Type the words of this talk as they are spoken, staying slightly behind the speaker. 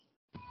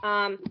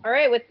All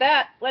right, with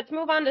that, let's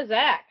move on to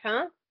Zach,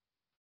 huh?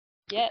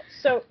 Yes.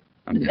 So,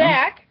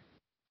 Zach,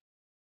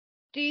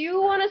 do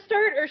you want to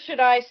start or should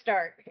I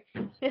start?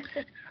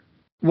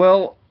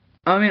 Well,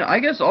 I mean, I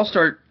guess I'll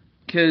start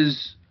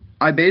because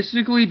I've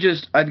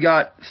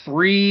got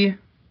 3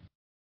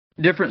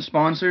 different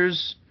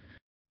sponsors.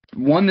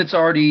 One that's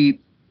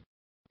already,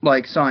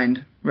 like,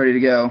 signed, ready to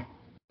go,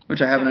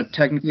 which I haven't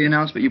technically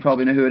announced, but you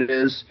probably know who it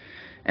is.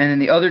 And then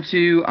the other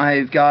 2,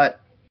 I'm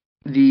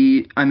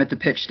at the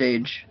pitch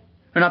stage.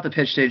 Or not the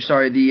pitch stage,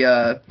 sorry,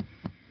 the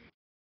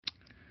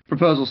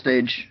proposal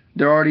stage.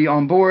 They're already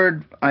on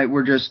board.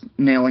 We're just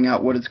nailing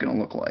out what it's going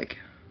to look like.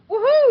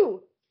 Woohoo!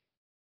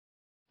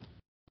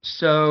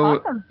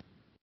 So,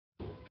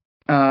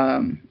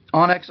 Awesome.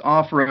 Onyx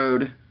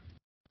Off-Road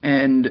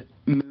and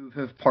Move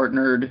have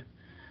partnered.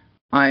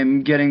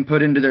 I'm getting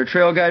put into their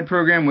trail guide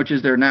program, which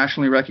is their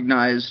nationally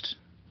recognized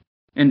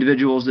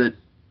individuals that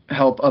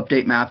help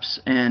update maps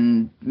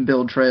and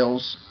build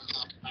trails.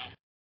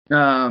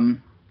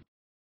 I'm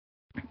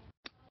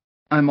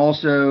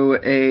also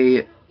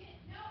an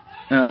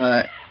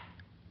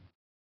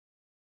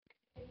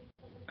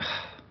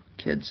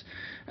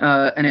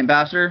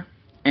ambassador,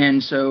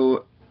 and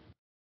so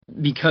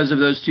because of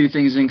those 2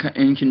 things in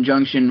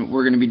conjunction,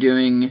 we're going to be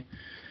doing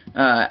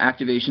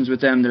activations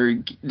with them.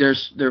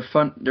 They're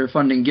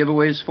funding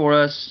giveaways for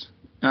us,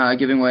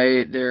 giving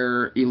away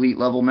their elite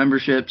level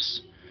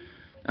memberships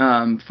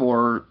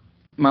for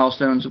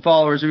milestones of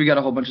followers. We got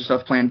a whole bunch of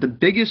stuff planned. The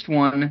biggest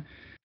one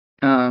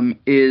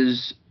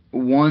is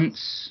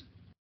once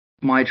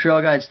my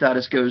trail guide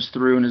status goes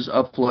through and is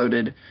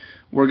uploaded,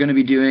 we're going to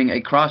be doing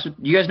a cross.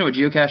 You guys know what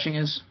geocaching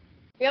is?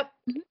 Yep.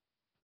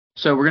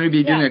 So we're going to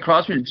be doing a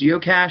cross between a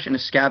geocache and a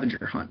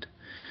scavenger hunt.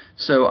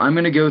 So I'm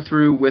going to go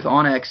through with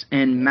Onyx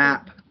and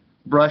map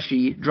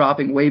Brushy,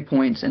 dropping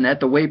waypoints, and at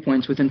the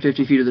waypoints within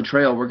 50 feet of the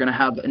trail, we're going to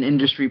have an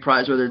industry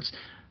prize, whether it's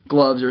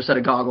gloves or a set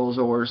of goggles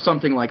or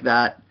something like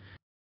that,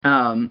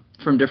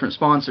 from different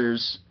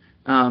sponsors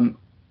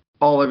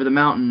all over the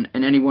mountain.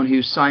 And anyone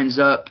who signs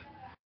up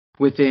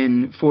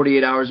within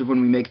 48 hours of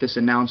when we make this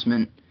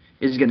announcement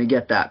is going to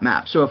get that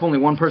map. So if only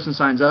one person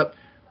signs up,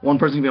 one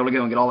person can be able to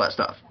go and get all that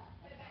stuff.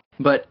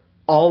 But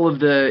all of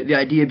the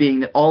idea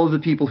being that all of the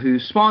people who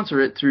sponsor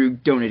it through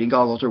donating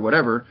goggles or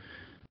whatever,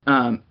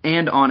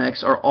 and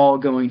Onyx are all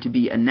going to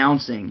be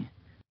announcing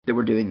that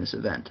we're doing this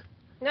event.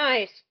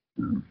 Nice.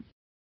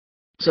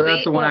 So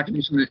that's the one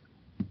activation that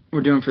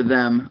we're doing for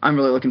them. I'm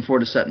really looking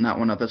forward to setting that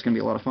one up. That's going to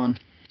be a lot of fun.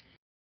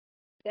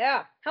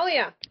 Yeah. Hell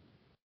yeah.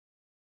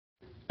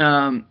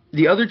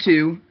 The other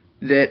 2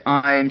 that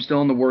I'm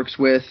still in the works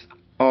with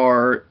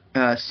are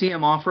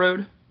CM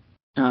Off-Road.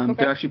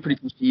 They're actually pretty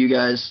close to you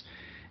guys.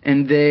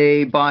 And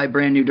they buy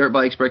brand new dirt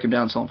bikes, break them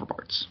down, sell them for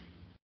parts.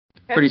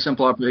 Okay. Pretty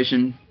simple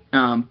operation.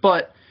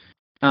 But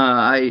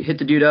I hit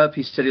the dude up.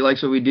 He said he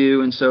likes what we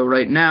do. And so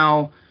right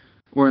now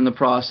we're in the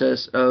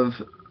process of...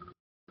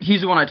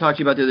 He's the one I talked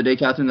to you about the other day,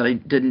 Catherine, that I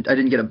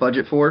didn't get a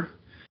budget for.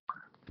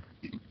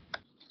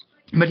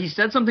 But he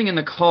said something in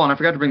the call, and I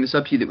forgot to bring this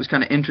up to you, that was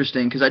kind of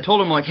interesting, because I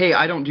told him, like, hey,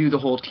 I don't do the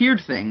whole tiered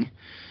thing.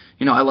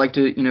 I like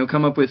to,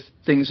 come up with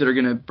things that are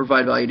going to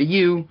provide value to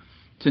you,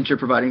 since you're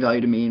providing value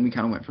to me, and we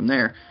kind of went from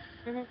there.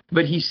 Mm-hmm.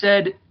 But he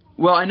said,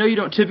 well, I know you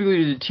don't typically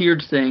do the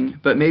tiered thing,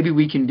 but maybe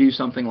we can do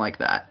something like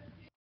that.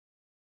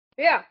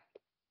 Yeah.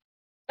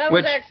 I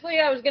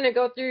was going to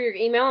go through your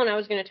email, and I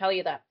was going to tell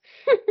you that.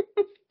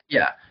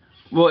 Yeah.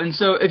 Well, and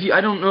so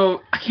I don't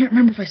know, I can't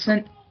remember if I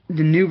sent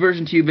the new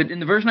version to you, but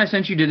in the version I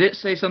sent you, did it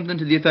say something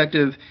to the effect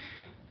of,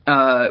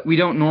 we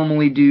don't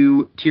normally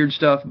do tiered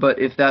stuff, but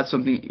if that's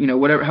something,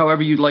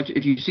 however you'd like to,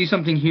 if you see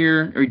something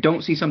here, or you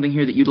don't see something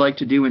here that you'd like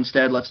to do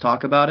instead, let's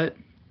talk about it?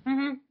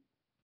 Mm-hmm.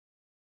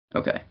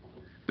 Okay.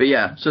 But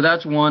yeah, so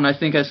that's one. I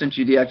think I sent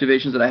you the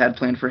activations that I had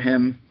planned for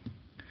him.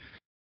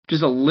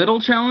 Just a little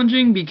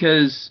challenging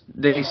because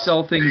they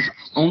sell things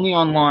only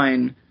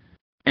online,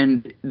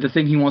 and the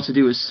thing he wants to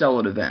do is sell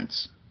at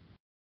events.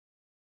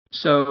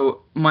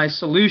 So my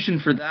solution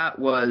for that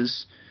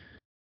was,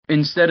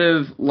 instead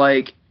of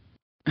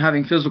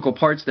having physical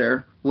parts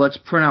there, let's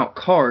print out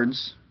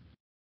cards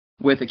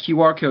with a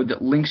QR code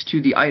that links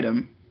to the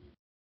item.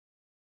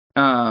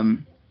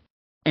 And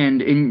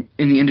in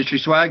the industry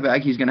swag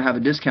bag, he's going to have a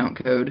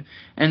discount code.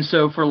 And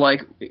so for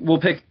we'll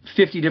pick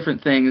 50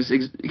 different things,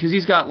 because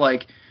he's got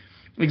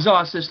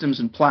exhaust systems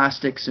and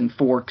plastics and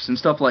forks and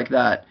stuff like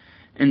that.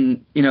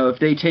 And, if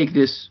they take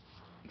this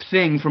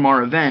thing from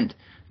our event,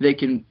 they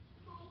can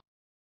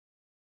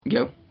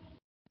go.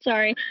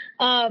 Sorry.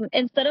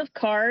 Instead of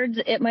cards,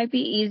 it might be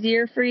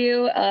easier for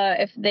you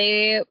if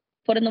they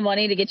put in the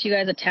money to get you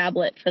guys a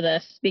tablet for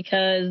this,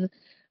 because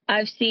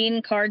I've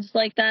seen cards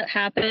like that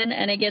happen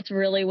and it gets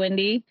really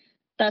windy.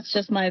 That's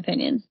just my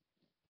opinion.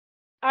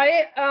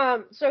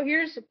 So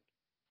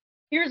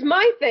here's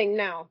my thing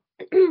now.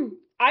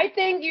 I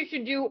think you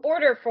should do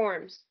order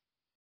forms,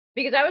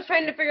 because I was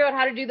trying to figure out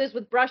how to do this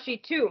with Brushy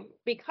too,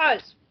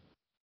 because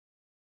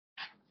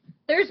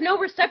there's no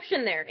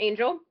reception there,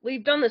 Angel.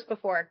 We've done this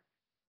before.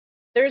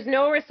 There's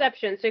no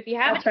reception. So if you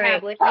have a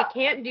tablet, you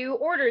can't do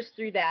orders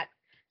through that.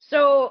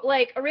 So,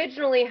 like,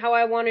 originally how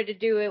I wanted to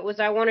do it was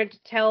I wanted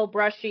to tell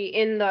Brushy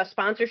in the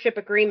sponsorship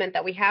agreement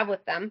that we have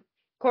with them.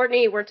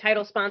 Courtney, we're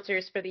title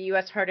sponsors for the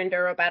U.S. Hard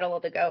Enduro Battle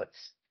of the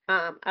Goats.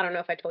 I don't know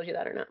if I told you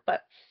that or not,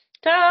 but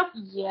ta-da!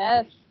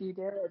 Yes, you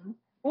did.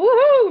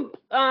 Woohoo!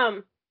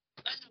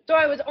 So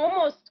I was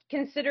almost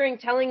considering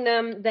telling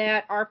them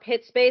that our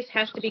pit space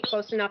has to be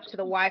close enough to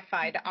the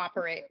Wi-Fi to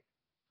operate.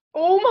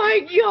 Oh my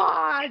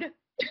god!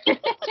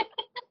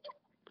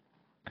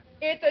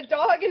 It's a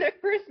dog in a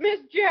Christmas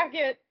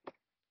jacket.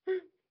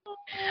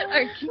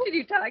 Alright,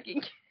 continue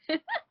talking.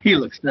 He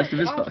looks festive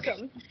as fuck.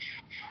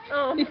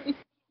 Awesome.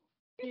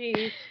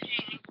 Jeez.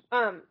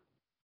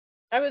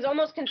 I was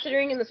almost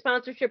considering in the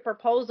sponsorship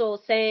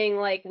proposal saying,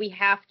 like, we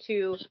have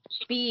to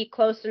be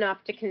close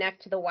enough to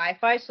connect to the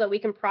Wi-Fi so that we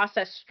can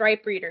process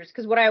Stripe readers.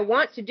 Because what I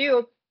want to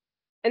do,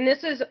 and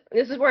this is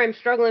where I'm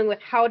struggling with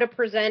how to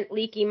present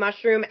Leaky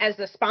Mushroom as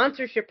the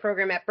sponsorship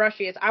program at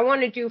Brushy, is I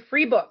want to do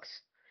free books.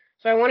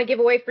 So I want to give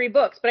away free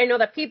books. But I know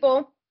that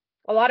people,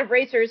 a lot of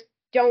racers,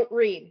 don't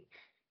read.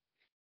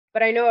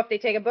 But I know if they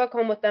take a book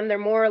home with them, they're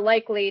more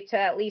likely to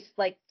at least,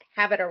 like,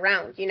 have it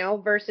around, you know,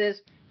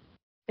 versus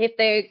if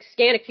they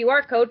scan a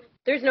QR code,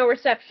 there's no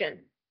reception.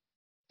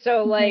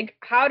 So, like,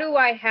 how do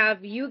I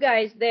have you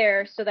guys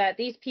there so that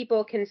these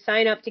people can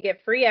sign up to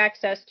get free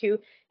access to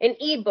an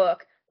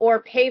ebook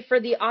or pay for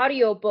the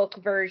audiobook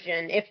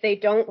version if they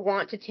don't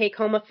want to take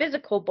home a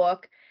physical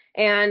book?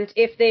 And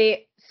if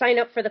they sign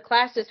up for the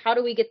classes, how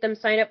do we get them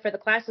signed up for the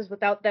classes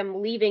without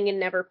them leaving and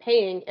never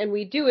paying? And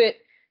we do it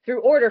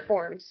through order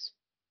forms.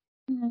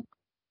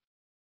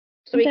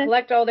 So we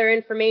collect all their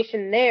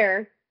information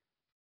there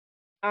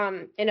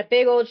in a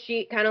big old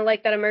sheet, kind of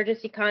like that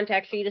emergency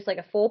contact sheet. It's like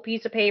a full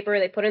piece of paper.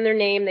 They put in their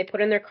name, they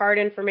put in their card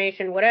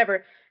information, whatever.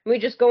 And we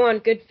just go on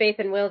good faith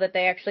and will that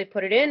they actually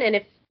put it in. And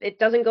if it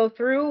doesn't go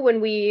through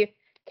when we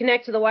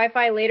connect to the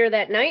Wi-Fi later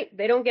that night,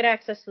 they don't get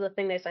access to the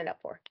thing they signed up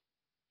for.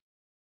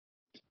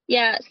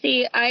 Yeah,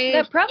 see,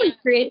 That probably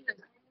creates...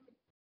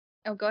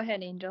 Oh, go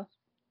ahead, Angel.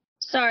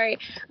 Sorry,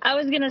 I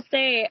was going to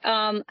say,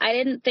 I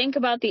didn't think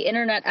about the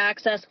internet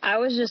access. I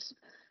was just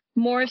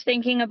more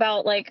thinking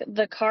about, like,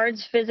 the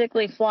cards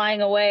physically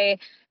flying away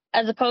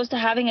as opposed to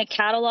having a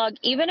catalog.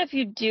 Even if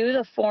you do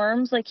the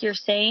forms, like you're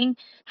saying,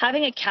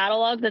 having a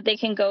catalog that they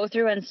can go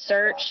through and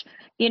search,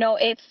 you know,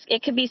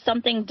 it could be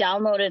something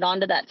downloaded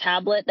onto that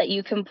tablet that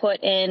you can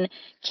put in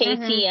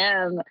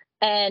KTM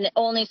and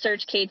only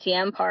search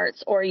KTM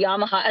parts or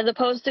Yamaha, as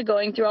opposed to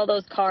going through all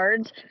those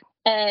cards.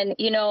 And,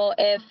 you know,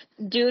 if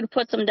dude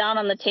puts them down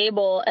on the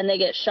table and they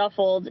get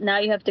shuffled, now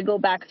you have to go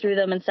back through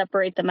them and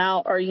separate them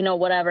out or, you know,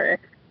 whatever.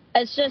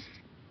 It's just,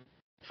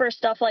 for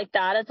stuff like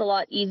that, it's a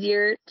lot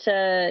easier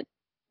to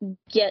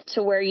get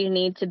to where you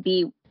need to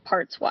be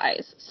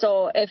parts-wise.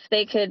 So if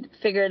they could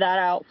figure that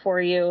out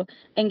for you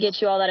and get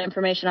you all that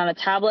information on a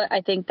tablet,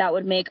 I think that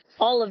would make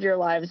all of your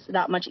lives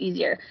that much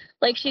easier.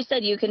 Like she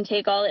said, you can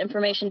take all the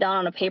information down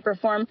on a paper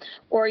form,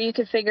 or you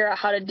could figure out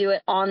how to do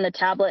it on the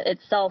tablet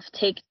itself,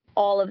 take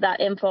all of that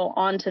info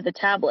onto the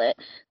tablet.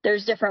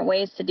 There's different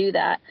ways to do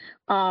that.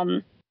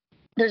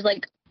 There's,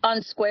 like,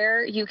 on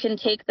Square, you can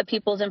take the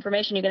people's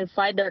information, you can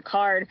slide their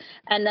card,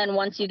 and then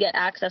once you get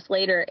access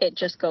later, it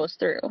just goes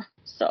through.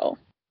 So.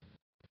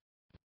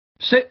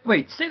 Say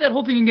that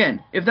whole thing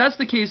again. If that's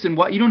the case, then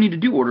you don't need to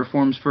do order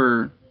forms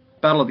for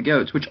Battle of the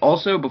Goats, which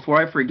also,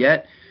 before I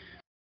forget,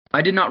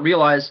 I did not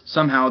realize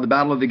somehow the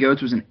Battle of the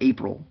Goats was in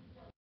April.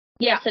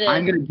 Yes, it is.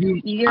 I'm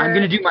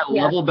gonna do my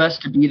level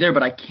best to be there,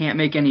 but I can't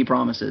make any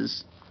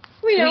promises.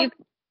 We've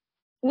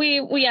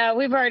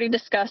already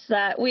discussed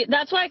that.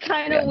 That's why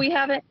we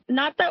haven't,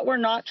 not that we're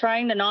not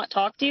trying to not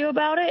talk to you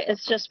about it,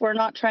 it's just we're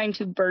not trying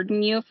to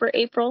burden you for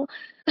April.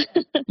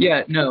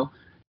 Yeah, no.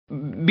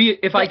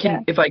 If I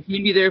can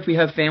be there, if we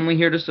have family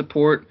here to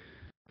support,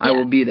 I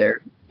will be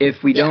there.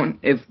 If we don't,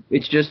 if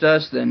it's just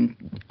us, then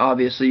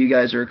obviously you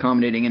guys are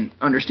accommodating and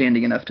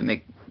understanding enough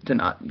to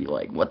not be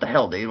like, what the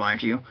hell, dude, why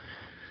aren't you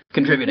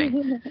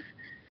contributing?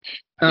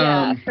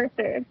 Yeah, for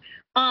sure.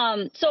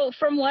 So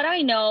from what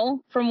I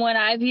know, from when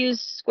I've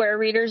used Square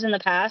readers in the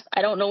past,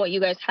 I don't know what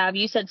you guys have.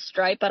 You said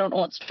Stripe. I don't know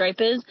what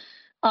Stripe is.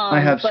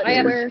 I have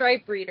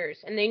Stripe readers,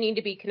 and they need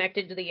to be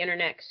connected to the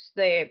internet 'cause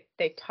they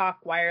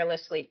talk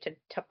wirelessly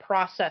to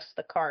process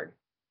the card.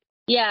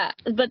 Yeah,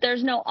 but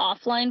there's no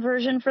offline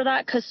version for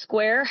that because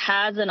Square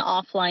has an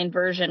offline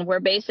version where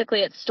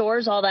basically it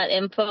stores all that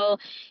info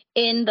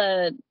in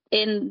the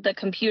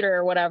computer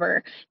or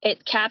whatever.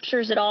 It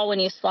captures it all when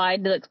you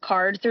slide the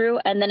card through,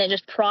 and then it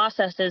just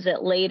processes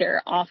it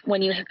later off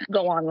when you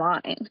go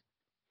online.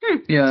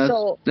 Yeah,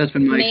 so that's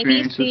been my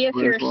experience. Maybe see if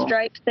your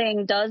Stripe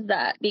thing does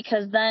that,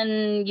 because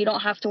then you don't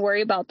have to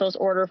worry about those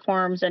order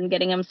forms and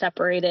getting them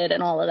separated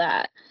and all of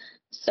that.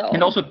 So.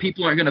 And also,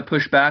 people aren't going to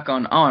push back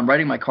on, I'm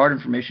writing my card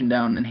information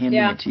down and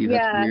handing it to you.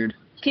 That's weird.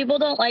 People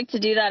don't like to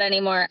do that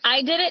anymore.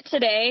 I did it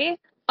today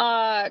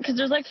because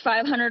there's like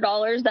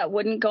 $500 that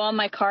wouldn't go on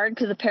my card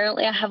because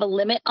apparently I have a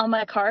limit on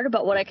my card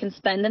about what I can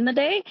spend in the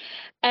day.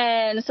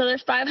 And so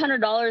there's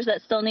 $500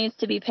 that still needs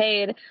to be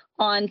paid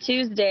on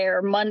Tuesday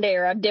or Monday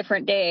or a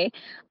different day.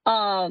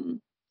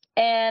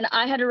 And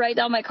I had to write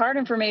down my card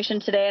information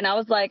today, and I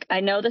was like,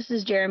 I know this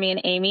is Jeremy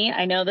and Amy.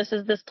 I know this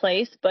is this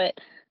place, but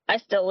I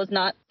still was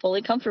not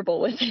fully comfortable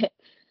with it.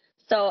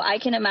 So I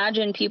can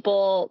imagine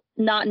people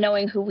not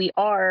knowing who we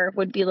are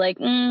would be like,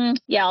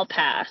 yeah, I'll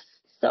pass.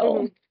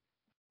 So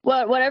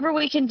whatever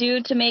we can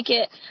do to make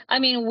it, I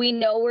mean, we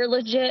know we're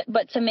legit,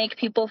 but to make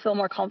people feel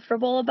more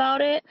comfortable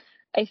about it,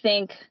 I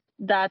think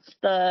that's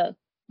the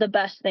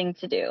best thing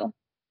to do.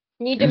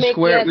 Need to And make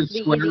Square, yes with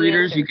the Square easy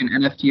readers, answer. you can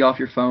NFT off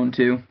your phone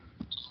too.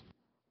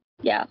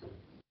 Yeah.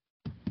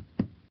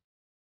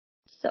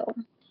 So.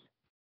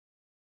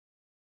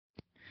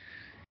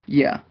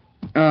 Yeah.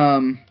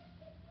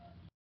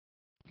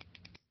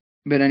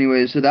 But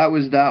anyway, so that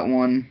was that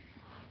one.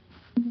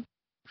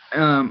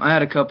 I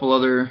had a couple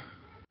other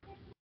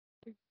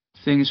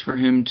things for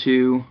him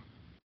too.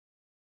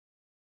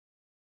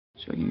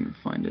 So I can even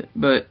find it.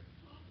 But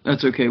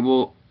that's okay.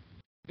 Well,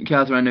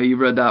 Catherine, I know you've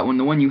read that one.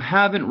 The one you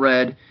haven't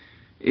read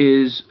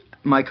is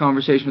my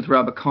conversation with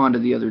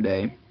Rabaconda the other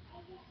day.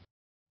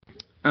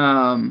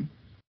 Can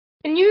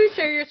you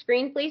share your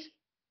screen, please?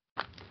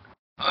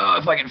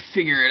 If I can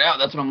figure it out,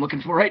 that's what I'm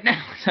looking for right now.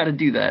 Is how to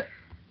do that.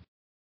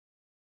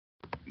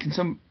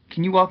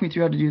 Can you walk me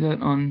through how to do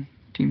that on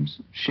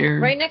Teams? Share.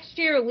 Right next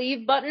to your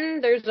leave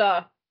button, there's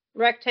a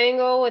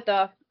rectangle with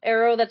a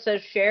arrow that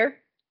says share.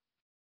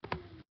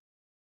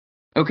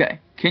 Okay.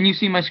 Can you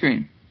see my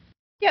screen?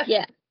 Yes.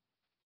 Yeah.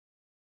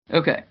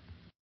 Okay.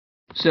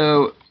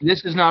 So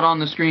this is not on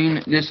the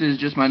screen. This is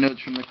just my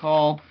notes from the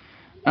call.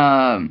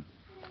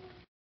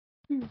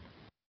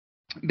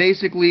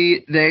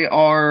 Basically, they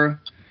are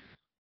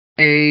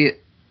a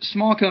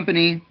small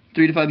company,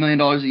 $3 to $5 million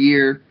a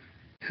year,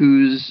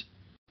 whose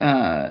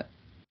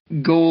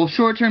goal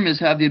short term is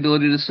have the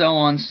ability to sell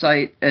on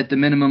site at the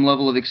minimum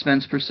level of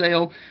expense per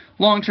sale.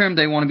 Long term,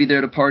 they want to be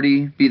there to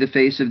party, be the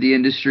face of the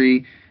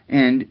industry,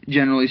 and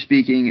generally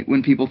speaking,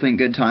 when people think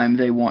good time,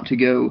 they want to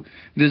go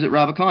visit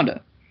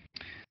Rabaconda.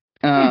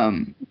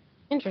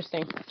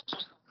 Interesting.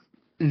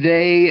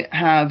 They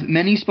have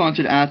many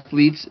sponsored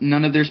athletes.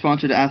 None of their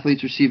sponsored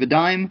athletes receive a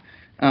dime.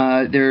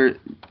 Their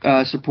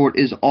support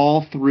is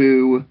all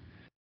through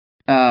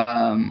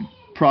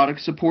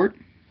product support.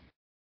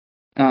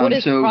 What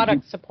does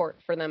product support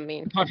for them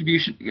mean?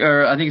 Contribution,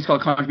 or I think it's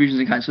called contributions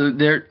in kind. So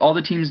all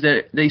the teams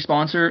that they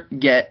sponsor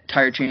get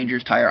tire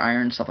changers, tire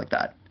irons, stuff like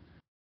that.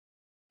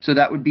 So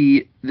that would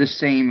be the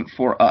same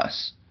for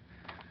us.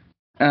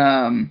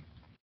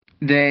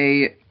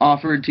 They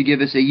offered to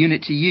give us a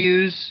unit to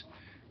use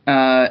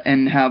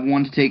and have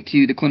one to take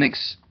to the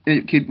clinics.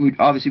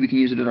 Obviously, we can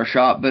use it at our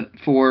shop, but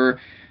for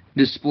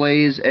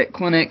displays at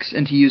clinics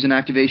and to use in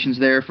activations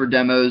there for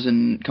demos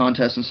and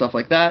contests and stuff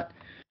like that.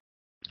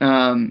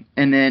 And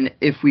then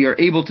if we are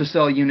able to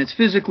sell units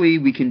physically,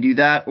 we can do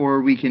that,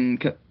 or we can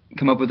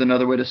come up with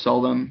another way to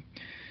sell them,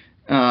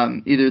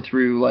 either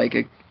through like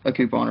a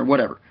coupon or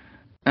whatever.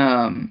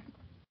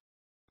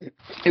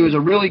 It was a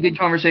really good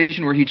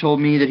conversation where he told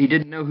me that he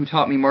didn't know who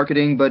taught me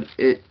marketing, but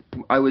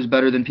I was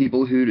better than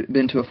people who'd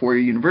been to a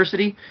four-year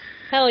university.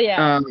 Hell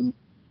yeah.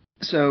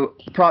 So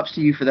props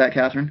to you for that,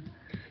 Catherine.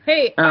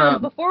 Hey,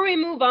 before we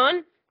move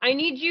on, I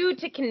need you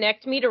to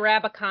connect me to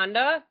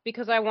Rabaconda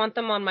because I want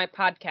them on my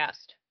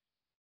podcast.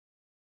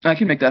 I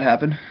can make that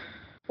happen.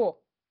 Cool.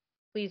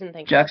 Please and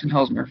thank you. Jackson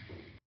Helsmer.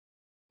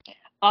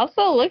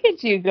 Also, look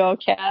at you go,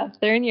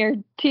 Catherine. You're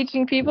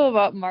teaching people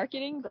about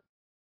marketing.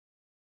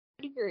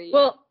 Degree.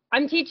 Well,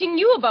 I'm teaching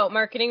you about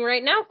marketing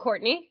right now,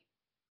 Courtney.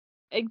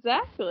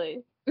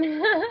 Exactly.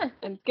 And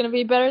it's going to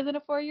be better than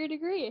a 4-year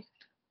degree.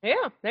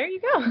 Yeah, there you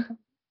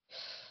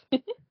go.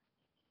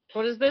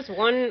 What is this?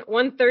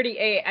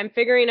 138. I'm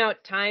figuring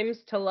out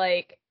times to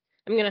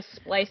I'm going to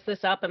splice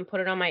this up and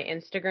put it on my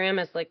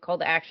Instagram as call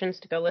to actions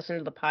to go listen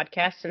to the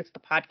podcast since the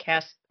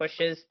podcast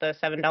pushes the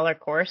 $7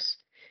 course.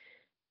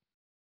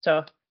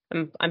 So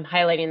I'm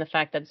highlighting the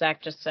fact that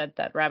Zach just said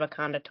that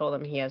Rabaconda told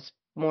him he has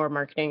more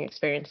marketing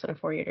experience than a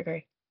 4-year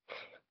degree.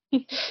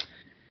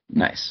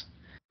 Nice.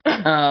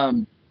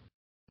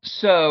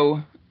 So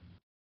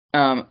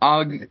I'm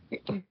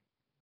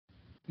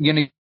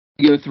gonna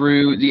go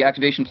through the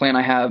activation plan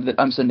I have that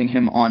I'm sending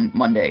him on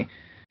Monday.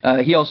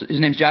 His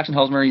name's Jackson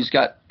Helsmer. He's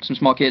got some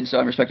small kids, so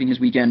I'm respecting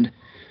his weekend.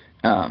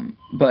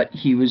 But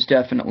he was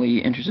definitely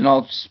interested.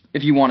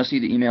 If you want to see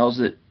the emails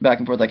that back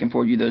and forth, I can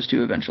forward you those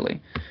too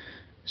eventually.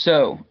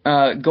 So,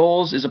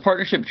 goals is a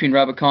partnership between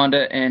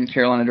Rabaconda and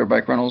Carolina Dirt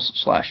Bike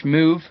Rentals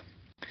 /Move.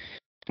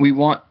 We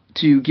want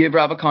to give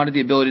Rabaconda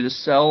the ability to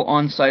sell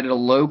on site at a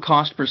low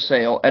cost per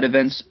sale at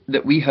events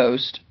that we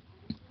host,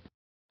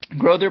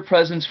 grow their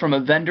presence from a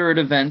vendor at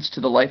events to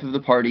the life of the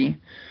party,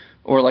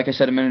 or like I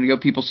said a minute ago,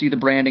 people see the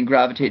brand and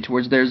gravitate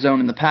towards their zone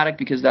in the paddock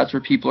because that's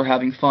where people are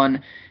having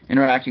fun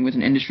interacting with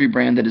an industry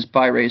brand that is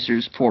by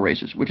racers for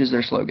racers, which is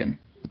their slogan.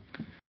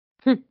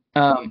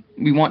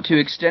 We want to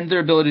extend their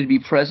ability to be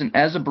present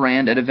as a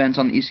brand at events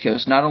on the East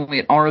Coast, not only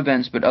at our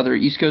events, but other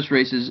East Coast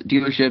races,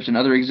 dealerships, and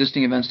other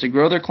existing events to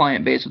grow their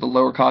client base with a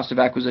lower cost of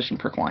acquisition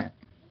per client.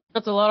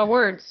 That's a lot of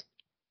words.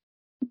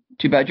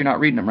 Too bad you're not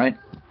reading them, right?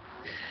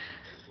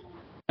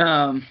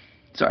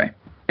 Sorry.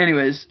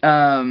 Anyways,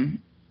 I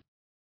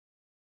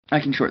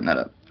can shorten that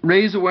up.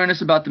 Raise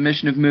awareness about the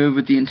mission of Move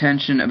with the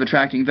intention of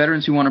attracting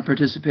veterans who want to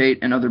participate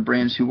and other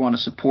brands who want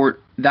to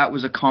support. That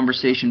was a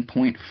conversation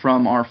point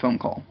from our phone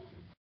call.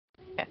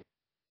 Okay.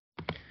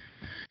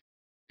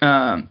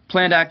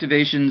 Planned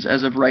activations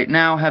as of right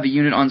now have a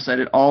unit on site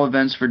at all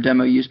events for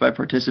demo use by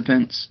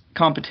participants.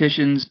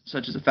 Competitions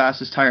such as the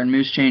fastest tire and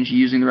moose change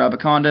using the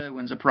Rabaconda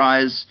wins a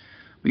prize.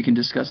 We can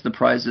discuss the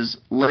prizes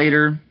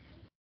later.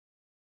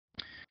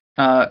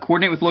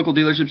 Coordinate with local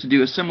dealerships to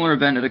do a similar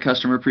event at a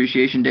customer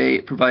appreciation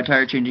day, provide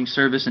tire changing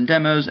service and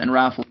demos, and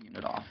raffle the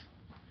unit off.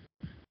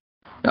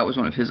 That was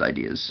one of his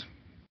ideas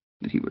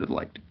that he would have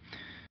liked.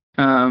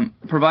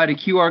 Provide a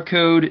QR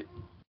code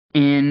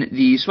in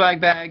the swag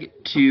bag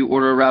to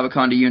order a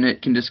Rabaconda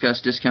unit, can discuss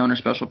discount or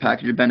special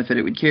package or benefit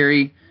it would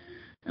carry.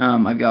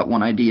 I've got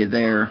one idea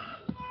there.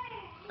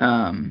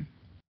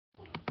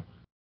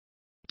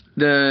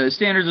 The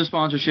standards of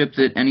sponsorship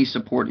that any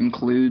support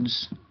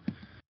includes.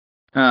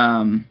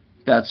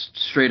 That's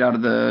straight out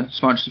of the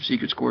Sponsorship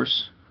Secrets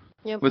course.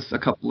 Yep. With a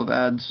couple of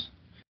ads.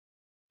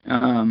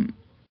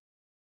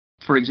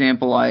 For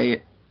example,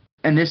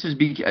 this is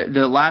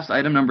the last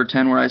item, number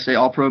 10, where I say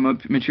all promo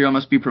material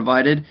must be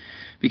provided,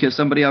 because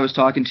somebody I was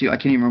talking to, I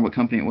can't even remember what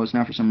company it was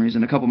now for some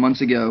reason, a couple months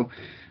ago,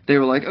 they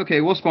were like,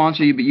 okay, we'll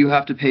sponsor you, but you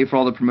have to pay for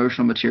all the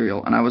promotional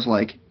material. And I was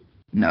like,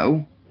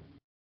 no,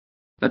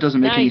 that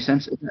doesn't make any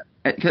sense.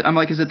 I'm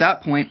like, because at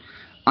that point,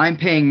 I'm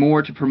paying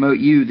more to promote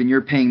you than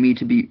you're paying me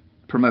to be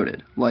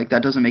promoted. Like,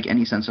 that doesn't make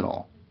any sense at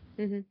all.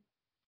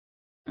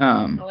 Mm-hmm.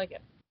 I like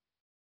it.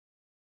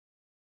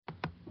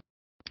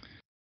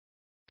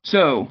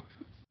 So,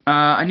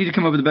 I need to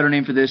come up with a better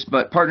name for this,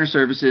 but partner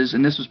services,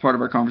 and this was part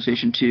of our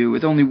conversation too,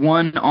 with only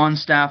one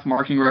on-staff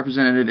marketing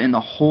representative in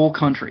the whole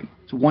country.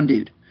 It's one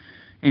dude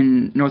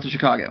in north of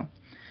Chicago.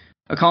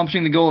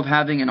 Accomplishing the goal of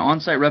having an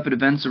on-site rep at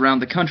events around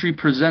the country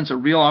presents a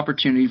real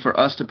opportunity for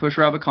us to push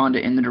Rabaconda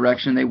in the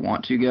direction they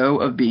want to go,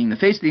 of being the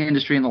face of the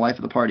industry and the life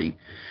of the party.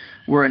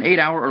 We're an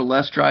 8-hour or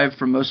less drive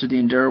from most of the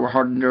enduro or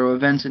hard enduro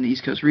events in the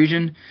East Coast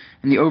region,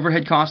 and the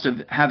overhead cost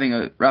of having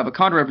a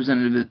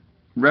Rabaconda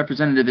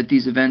representative at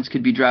these events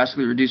could be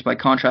drastically reduced by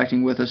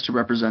contracting with us to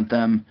represent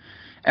them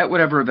at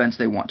whatever events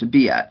they want to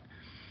be at.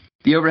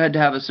 The overhead to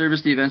have a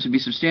service the events would be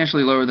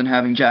substantially lower than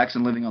having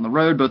Jackson living on the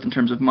road, both in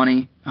terms of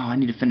money. Oh, I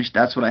need to finish.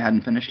 That's what I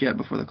hadn't finished yet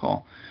before the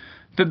call.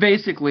 But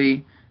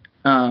basically,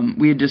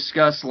 we had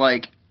discussed,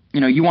 like,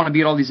 you want to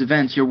be at all these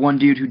events. You're one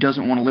dude who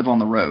doesn't want to live on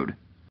the road.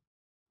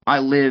 I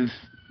live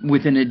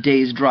within a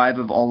day's drive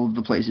of all of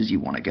the places you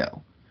want to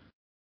go.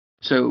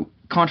 So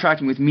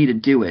contracting with me to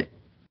do it,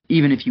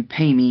 even if you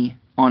pay me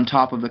on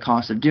top of the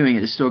cost of doing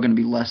it, is still going to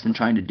be less than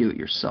trying to do it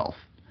yourself.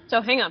 So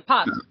hang on,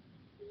 pause.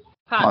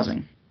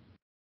 Pausing.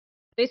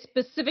 They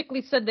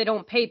specifically said they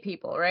don't pay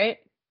people, right?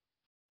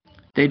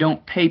 They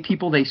don't pay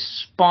people, they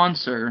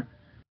sponsor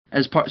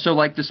as part. So,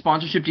 like, the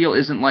sponsorship deal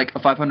isn't like a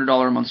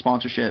 $500 a month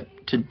sponsorship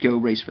to go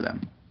race for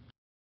them.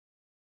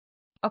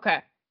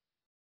 Okay.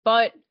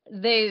 But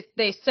they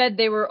said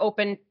they were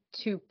open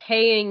to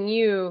paying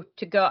you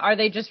to go. Are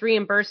they just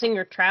reimbursing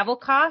your travel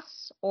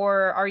costs,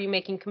 or are you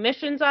making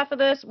commissions off of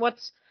this?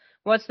 What's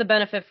the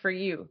benefit for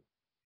you?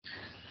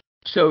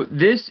 So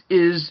this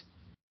is,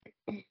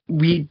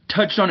 we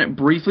touched on it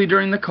briefly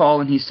during the call,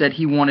 and he said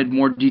he wanted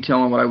more detail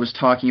on what I was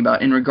talking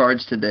about in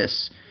regards to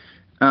this,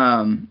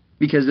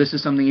 because this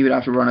is something you would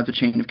have to run up the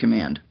chain of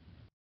command.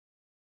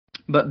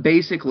 But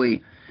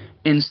basically,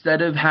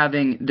 instead of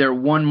having their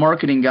one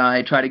marketing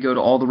guy try to go to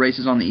all the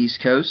races on the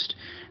East Coast,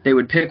 they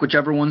would pick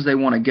whichever ones they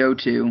want to go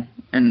to,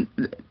 and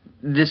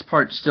this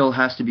part still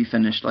has to be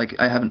finished. Like,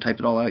 I haven't typed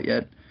it all out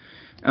yet.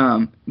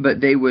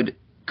 But they would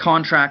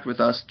contract with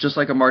us just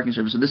like a marketing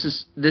service. So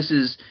this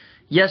is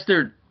yes,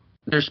 they're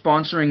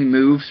sponsoring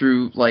Move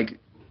through, like,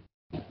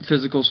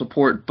 physical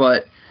support,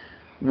 but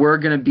we're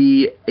going to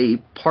be a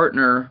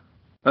partner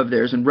of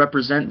theirs and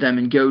represent them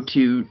and go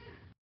to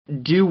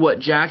do what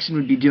Jackson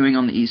would be doing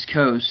on the East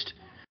Coast,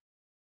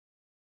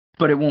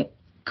 but it won't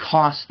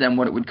cost them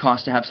what it would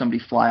cost to have somebody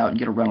fly out and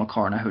get a rental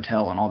car and a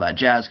hotel and all that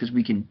jazz, because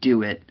we can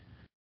do it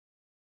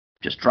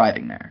just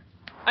driving there.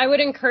 I would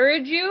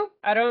encourage you,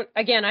 I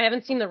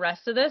haven't seen the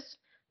rest of this,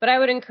 but I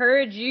would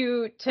encourage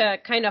you to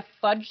kind of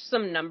fudge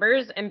some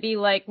numbers and be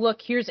like, look,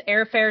 here's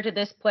airfare to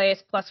this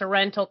place, plus a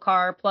rental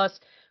car, plus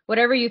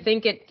whatever you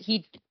think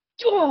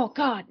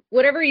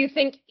whatever you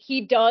think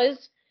he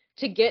does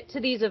to get to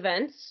these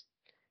events.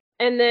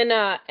 And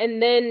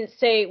then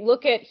say,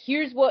 look at,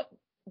 here's what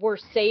we're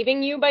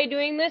saving you by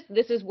doing this.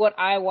 This is what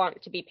I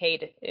want to be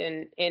paid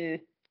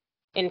in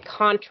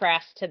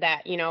contrast to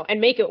that,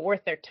 and make it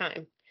worth their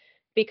time.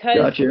 Because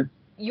Gotcha.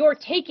 You're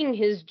taking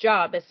his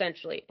job,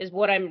 essentially, is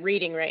what I'm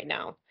reading right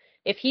now.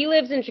 If he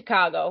lives in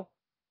Chicago,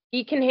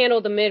 he can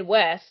handle the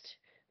Midwest,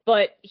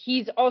 but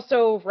he's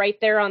also right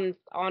there on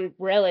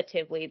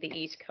relatively the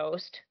East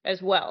Coast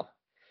as well.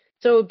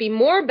 So it would be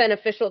more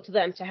beneficial to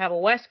them to have a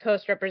West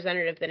Coast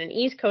representative than an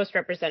East Coast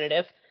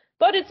representative,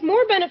 but it's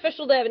more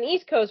beneficial to have an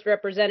East Coast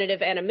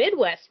representative and a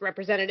Midwest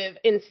representative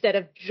instead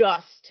of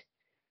just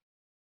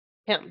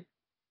him.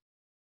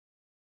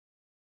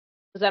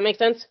 Does that make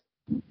sense?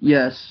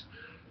 Yes.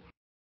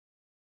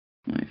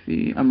 My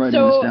fee. I'm writing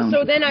this down.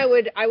 So then I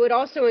would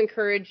also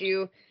encourage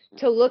you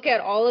to look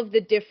at all of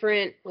the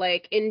different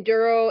like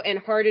enduro and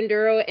hard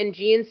enduro and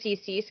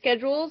GNCC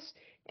schedules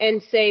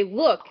and say,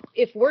 look,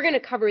 if we're going to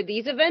cover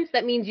these events,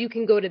 that means you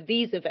can go to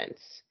these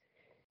events.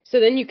 So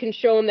then you can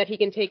show him that he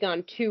can take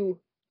on two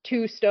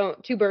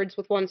birds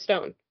with one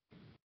stone.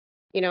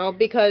 You know,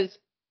 because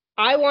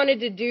I wanted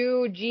to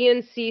do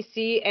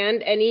GNCC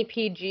and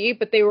NEPG,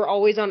 but they were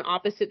always on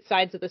opposite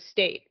sides of the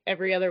state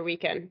every other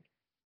weekend,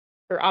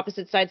 or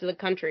opposite sides of the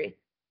country.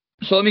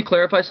 So let me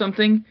clarify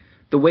something.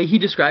 The way he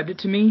described it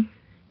to me,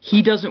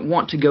 he doesn't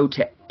want to go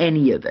to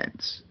any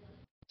events.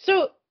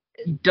 So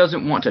he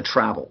doesn't want to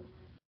travel.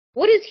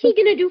 What is he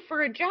going to do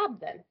for a job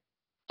then?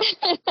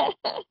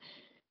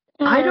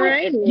 I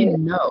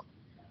don't know.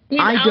 He's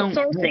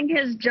outsourcing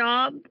his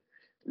job.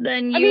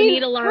 Then you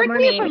need a lot of money.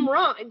 Correct me if I'm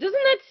wrong. Doesn't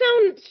that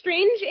sound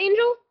strange,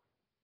 Angel?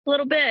 A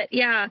little bit,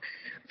 yeah.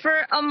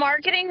 For a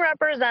marketing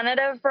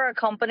representative for a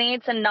company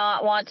to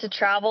not want to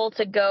travel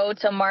to go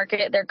to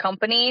market their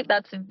company,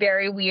 that's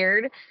very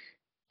weird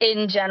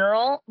in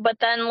general. But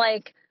then,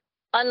 like,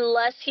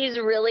 unless he's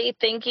really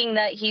thinking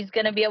that he's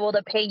going to be able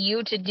to pay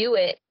you to do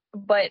it,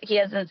 but he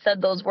hasn't said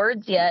those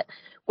words yet,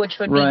 which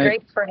would be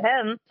great for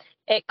him,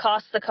 it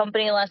costs the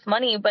company less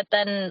money. But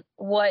then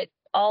what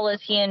all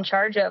is he in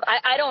charge of?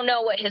 I don't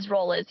know what his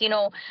role is. You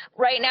know,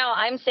 right now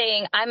I'm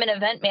saying I'm an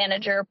event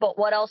manager, but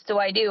what else do?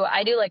 I do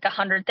like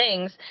 100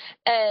 things.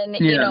 And,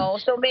 you know,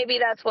 so maybe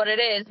that's what it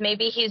is.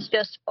 Maybe he's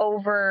just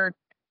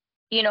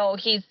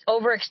he's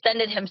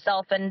overextended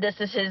himself, and this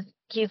is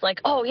he's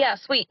like, oh yeah,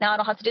 sweet, now I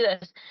don't have to do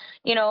this,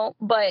 you know,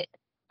 but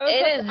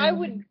I'm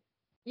with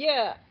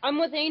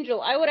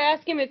Angel. I would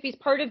ask him if he's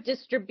part of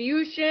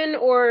distribution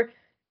or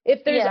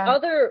if there's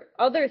other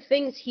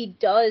things he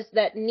does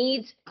that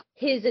needs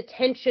his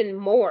attention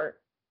more,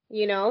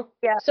 you know?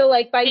 Yeah. So,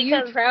 like, by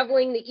you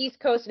traveling the East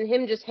Coast and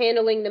him just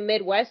handling the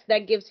Midwest,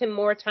 that gives him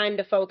more time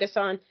to focus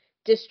on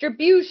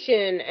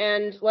distribution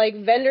and, like,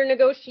 vendor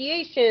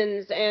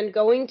negotiations and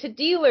going to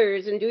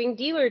dealers and doing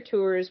dealer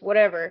tours,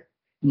 whatever.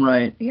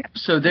 Right. Yeah.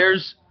 So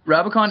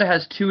Rabaconda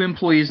has 2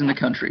 employees in the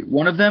country.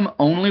 One of them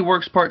only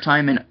works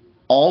part-time, and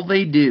all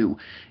they do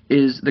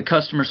is the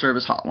customer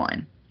service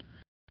hotline.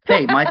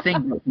 Hey, my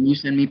thing, can you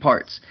send me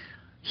parts?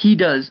 He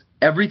does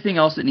everything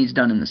else that needs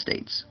done in the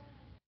States.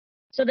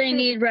 So they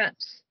need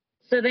reps.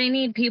 So they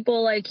need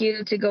people like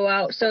you to go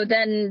out. So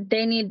then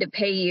they need to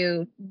pay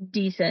you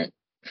decent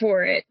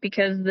for it,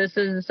 because this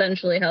is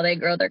essentially how they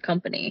grow their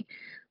company.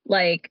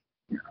 Like,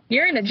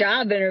 you're in a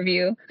job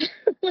interview.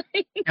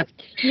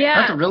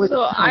 Yeah.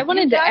 So I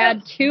wanted to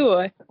add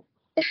too.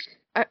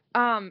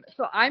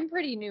 So I'm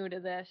pretty new to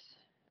this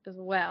as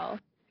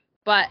well,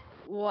 but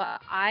what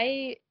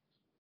I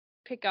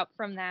pick up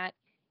from that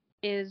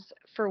is,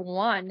 for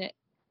one,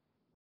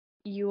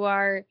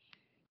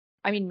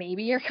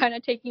 maybe you're kind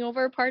of taking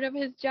over a part of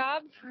his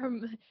job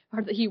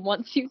or that he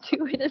wants you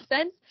to, in a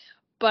sense,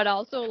 but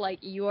also, like,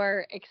 you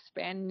are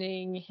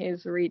expanding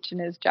his reach in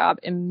his job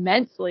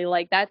immensely.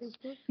 Like, that's,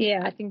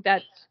 I think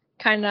that's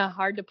kind of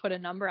hard to put a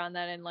number on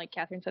that. And like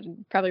Catherine said,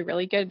 probably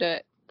really good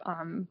to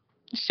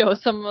show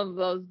some of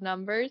those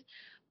numbers.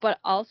 But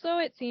also,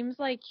 it seems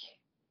like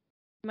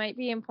it might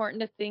be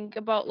important to think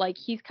about, like,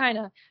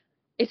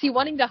 is he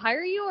wanting to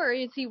hire you, or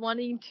is he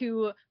wanting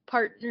to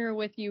partner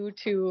with you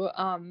to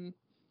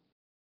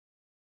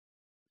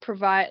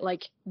provide,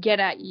 like, get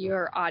at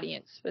your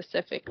audience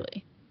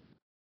specifically?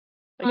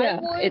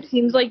 It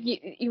seems like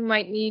you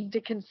might need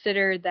to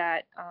consider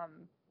that,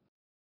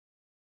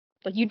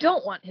 like, you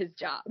don't want his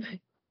job.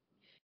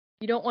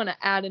 You don't want to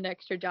add an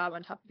extra job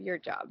on top of your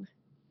job.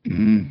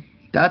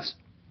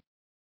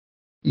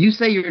 You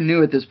say you're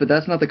new at this, but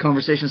that's not the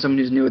conversation someone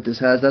who's new at this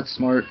has. That's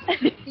smart.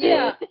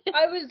 Yeah,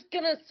 I was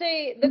going to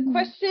say, the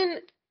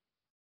question,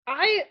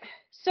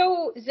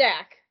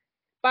 Zach,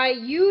 by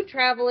you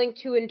traveling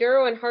to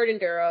enduro and hard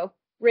enduro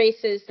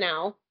races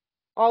now,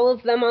 all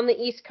of them on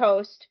the East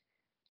Coast,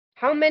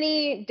 how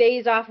many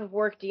days off of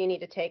work do you need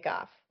to take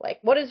off? Like,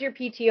 what does your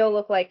PTO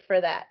look like for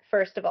that,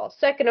 first of all?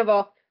 Second of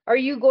all,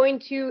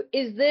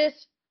 is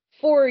this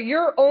for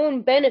your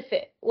own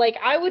benefit? Like,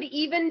 I would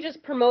even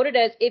just promote it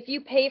as, if you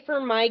pay for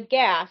my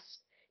gas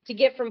to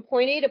get from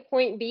point A to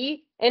point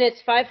B, and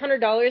it's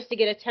 $500 to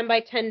get a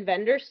 10x10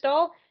 vendor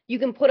stall, you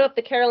can put up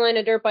the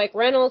Carolina Dirt Bike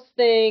Rentals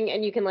thing,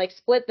 and you can, like,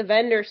 split the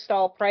vendor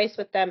stall price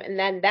with them, and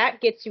then that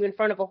gets you in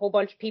front of a whole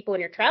bunch of people,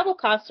 and your travel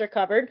costs are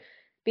covered,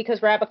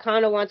 because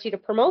Rabaconda wants you to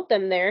promote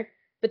them there.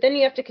 But then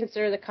you have to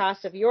consider the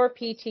cost of your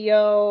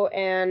PTO,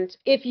 and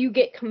if you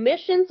get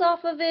commissions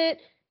off of it,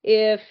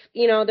 if,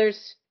 you know,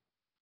 there's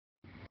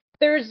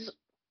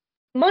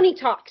money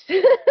talks.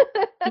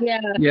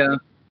 Yeah.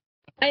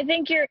 I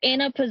think you're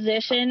in a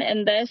position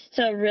in this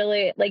to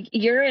really, like,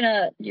 you're in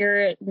a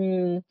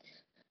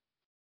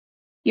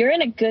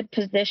good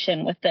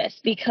position with this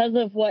because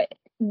of what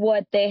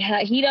they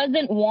have. He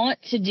doesn't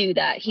want to do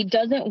that. He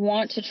doesn't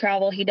want to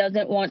travel. He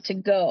doesn't want to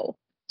go.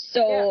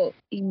 So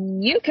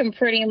you can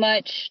pretty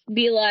much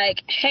be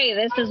like, hey,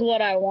 this is what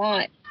I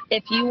want.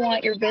 if you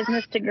want your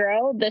business to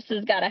grow, this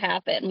has got to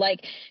happen.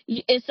 Like,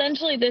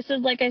 essentially, this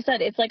is, like I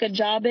said, it's like a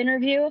job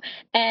interview,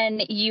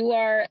 and you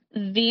are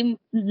the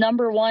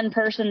number one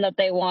person that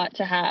they want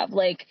to have.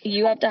 Like,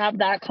 you have to have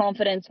that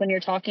confidence when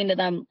you're talking to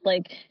them.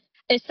 Like,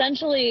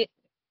 essentially,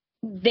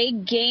 they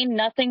gain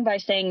nothing by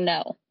saying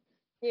no.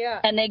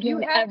 Yeah. And they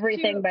gain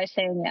everything by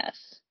saying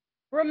yes.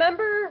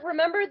 Remember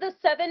the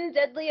 7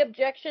 deadly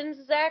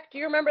objections, Zach? Do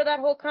you remember that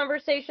whole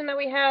conversation that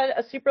we had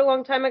a super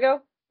long time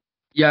ago?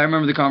 Yeah, I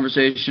remember the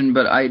conversation,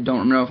 but I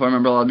don't know if I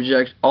remember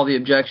all the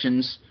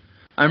objections.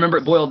 I remember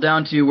it boiled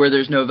down to where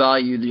there's no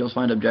value, you'll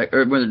find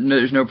or where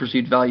there's no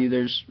perceived value,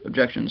 there's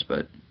objections.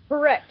 But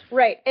correct,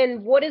 right.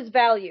 And what is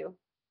value?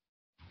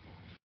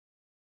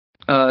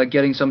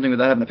 Getting something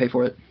without having to pay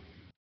for it.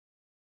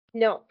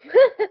 No.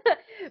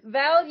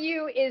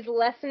 Value is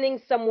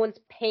lessening someone's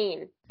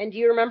pain. And do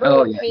you remember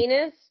what pain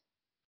is?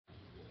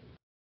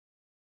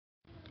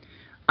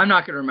 I'm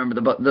not going to remember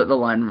the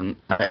line.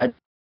 I don't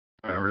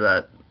remember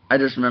that. I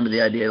just remember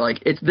the idea.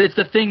 Like, it's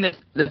the thing that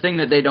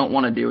they don't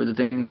want to do, or the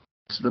thing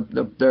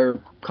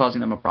they're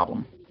causing them a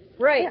problem.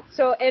 Right.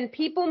 So, and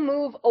people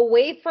move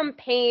away from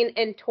pain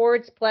and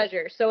towards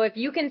pleasure. So if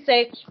you can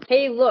say,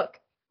 hey, look,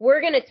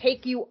 we're going to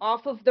take you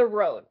off of the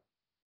road,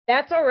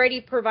 that's already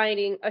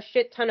providing a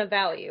shit ton of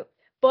value.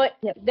 But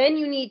then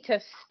you need to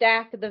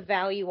stack the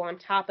value on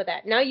top of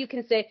that. Now you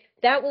can say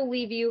that will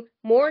leave you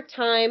more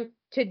time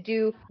to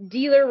do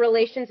dealer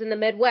relations in the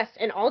Midwest,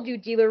 and I'll do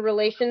dealer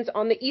relations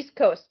on the East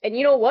Coast. And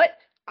you know what?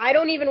 I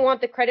don't even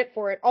want the credit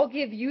for it. I'll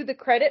give you the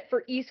credit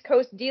for East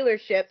Coast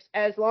dealerships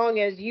as long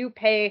as you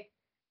pay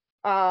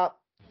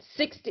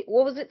 60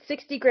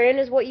 grand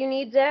is what you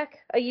need, Zach,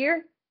 a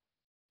year?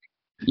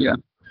 Yeah.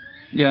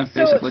 Yeah,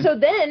 basically. So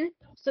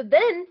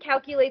then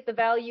calculate the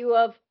value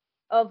of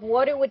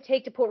what it would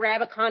take to put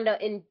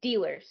Rabaconda in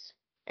dealers.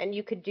 And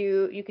you could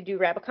do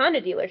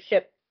Rabaconda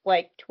dealership,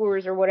 like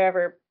tours or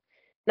whatever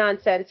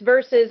nonsense,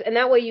 versus, and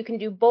that way you can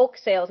do bulk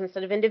sales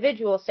instead of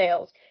individual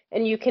sales.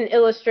 And you can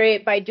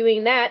illustrate by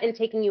doing that and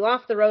taking you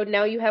off the road.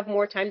 Now you have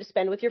more time to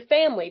spend with your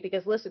family,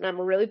 because listen, I'm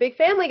a really big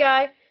family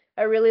guy.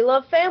 I really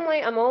love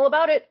family. I'm all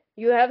about it.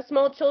 You have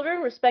small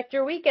children, respect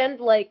your weekend.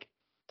 Like,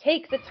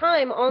 take the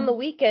time on the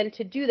weekend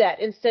to do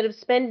that instead of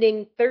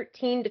spending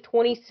 13 to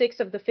 26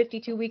 of the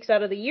 52 weeks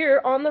out of the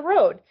year on the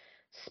road.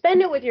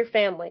 Spend it with your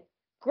family.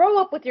 Grow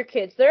up with your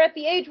kids. They're at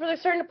the age where they're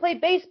starting to play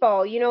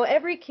baseball. You know,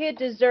 every kid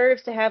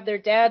deserves to have their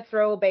dad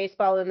throw a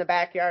baseball in the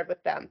backyard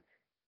with them.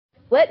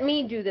 Let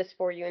me do this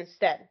for you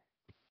instead.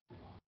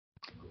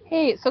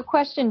 Hey, so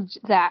question,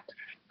 Zach.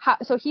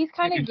 So he's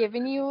kind of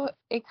giving you,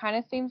 it kind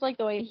of seems like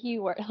the way he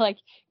works, like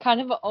kind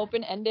of an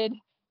open-ended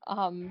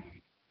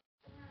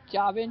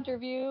job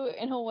interview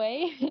in a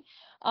way.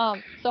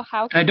 So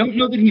how can I don't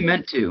know that he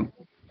meant to.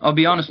 I'll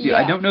be honest with you.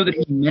 I don't know that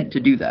he meant to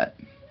do that.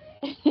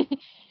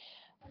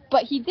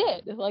 But he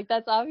did. Like,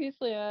 that's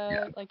obviously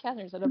like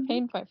Catherine said, a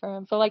pain point for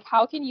him. So like,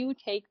 how can you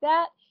take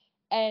that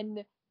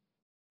and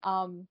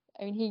I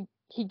mean,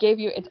 he gave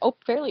you, it's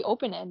fairly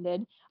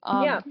open-ended.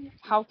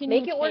 How can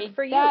make you it work take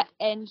for that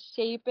you and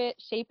shape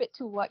it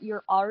to what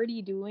you're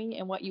already doing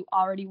and what you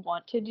already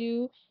want to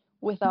do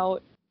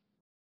without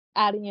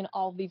adding in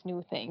all these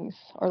new things,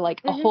 or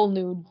like a whole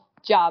new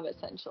job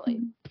essentially?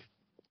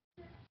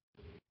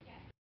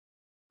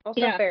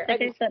 Also yeah, fair.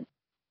 Like I said,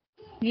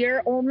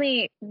 you're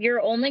only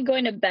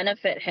going to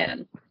benefit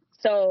him,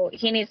 so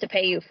he needs to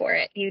pay you for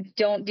it. You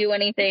don't do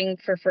anything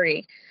for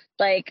free.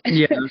 Like,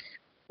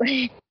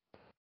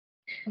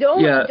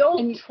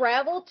 Don't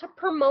travel to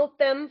promote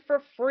them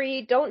for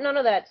free. Don't none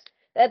of that.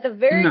 At the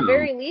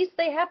very least,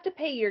 they have to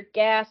pay your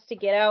gas to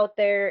get out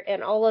there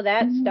and all of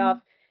that stuff.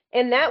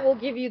 And that will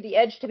give you the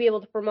edge to be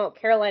able to promote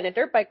Carolina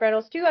Dirt Bike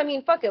Rentals too. I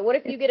mean, fuck it. What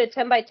if you get a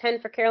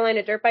 10x10 for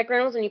Carolina Dirt Bike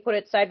Rentals and you put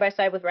it side by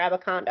side with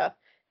Rabaconda?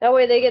 That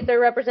way they get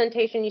their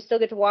representation. You still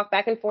get to walk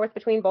back and forth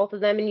between both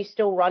of them, and you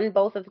still run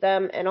both of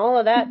them and all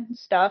of that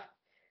stuff.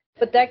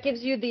 But that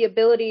gives you the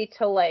ability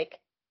to, like,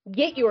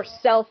 get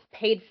yourself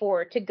paid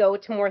for to go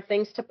to more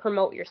things to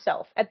promote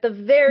yourself. At the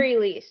very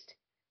least,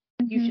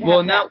 you should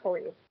have that for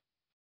you.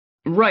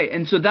 Right,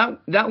 and so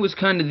that was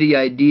kind of the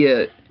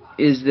idea,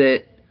 is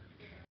that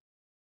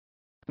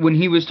when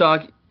he was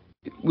talking,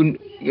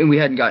 and we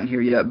hadn't gotten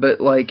here yet,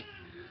 but like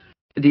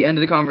at the end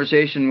of the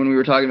conversation when we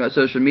were talking about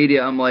social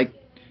media,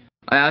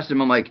 I asked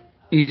him,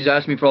 he's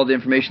asked me for all the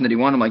information that he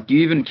wanted. I'm like, do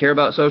you even care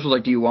about social?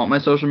 Like, do you want my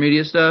social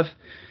media stuff?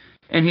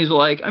 And he's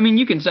like, I mean,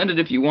 you can send it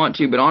if you want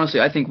to, but honestly,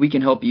 I think we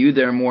can help you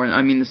there more. And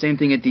I mean, the same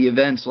thing at the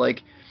events,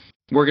 like,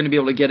 we're going to be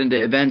able to get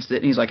into events that,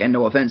 and he's like, and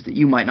no offense, that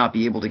you might not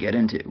be able to get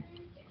into.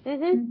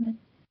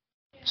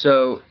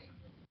 So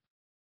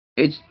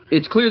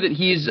it's clear that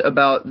he's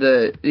about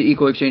the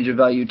equal exchange of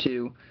value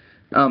too.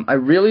 I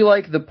really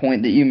like the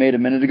point that you made a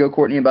minute ago,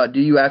 Courtney, about do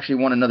you actually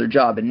want another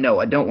job? And no,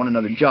 I don't want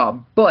another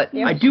job, but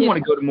I do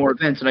want to go to more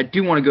events and I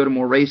do want to go to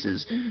more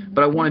races,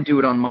 but I want to do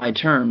it on my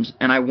terms,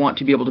 and I want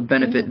to be able to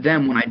benefit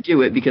them when I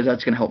do it, because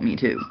that's going to help me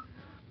too.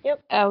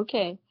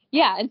 Okay.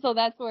 Yeah, and so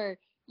that's where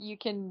you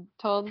can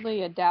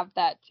totally adapt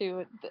that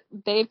to.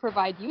 They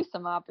provide you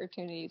some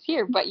opportunities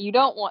here, but you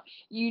don't want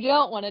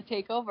to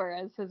take over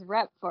as his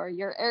rep for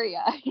your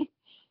area.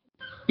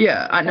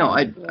 Yeah, I know.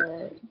 I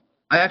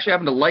actually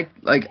happen to like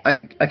I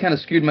kind of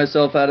screwed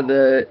myself out of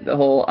the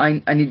whole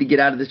I need to get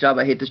out of this job.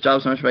 I hate this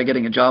job so much by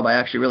getting a job I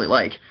actually really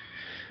like.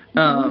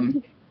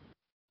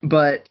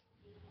 But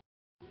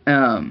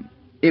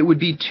it would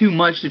be too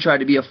much to try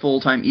to be a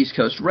full-time East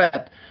Coast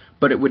rep,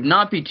 but it would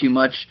not be too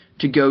much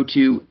to go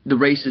to the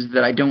races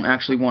that I don't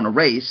actually want to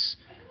race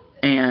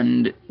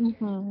and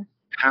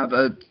have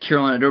a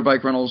Carolina Dirt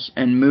Bike Rentals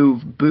and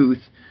move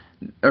booth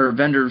or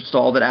vendor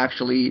stall that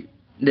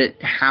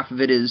half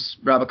of it is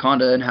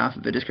Rabaconda and half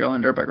of it is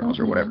Carolina Dirt Bike Rentals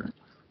or whatever.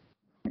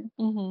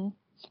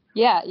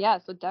 Yeah,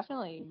 so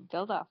definitely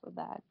build off of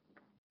that.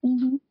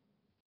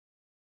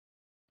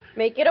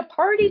 Make it a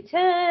party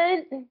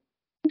tent.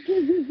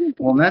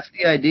 Well, that's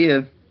the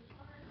idea.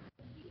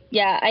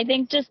 Yeah, I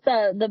think just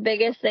the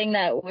biggest thing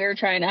that we're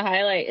trying to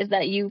highlight is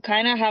that you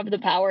kind of have the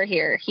power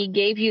here. He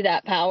gave you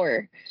that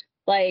power.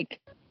 Like,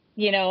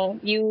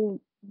 you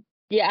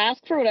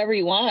ask for whatever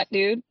you want,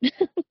 dude.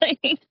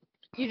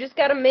 You just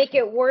got to make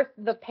it worth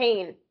the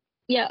pain.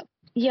 Yep.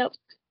 And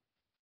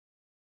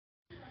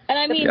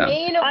I mean, the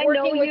pain of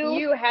working with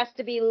you has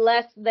to be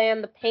less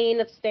than the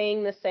pain of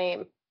staying the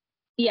same.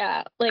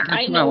 Yeah,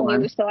 I know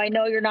you, so I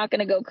know you're not going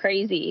to go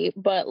crazy,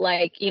 but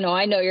I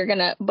know you're going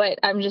to, but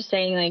I'm just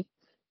saying,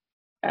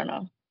 I don't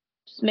know,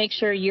 just make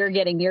sure you're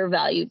getting your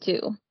value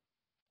too.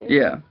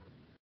 Yeah.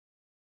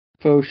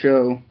 Faux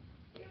show.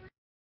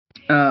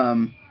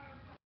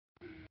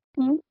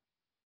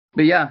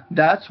 But yeah,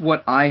 that's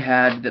what I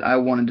had that I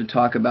wanted to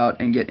talk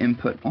about and get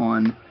input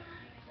on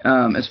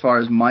as far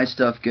as my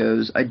stuff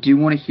goes. I do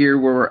want to hear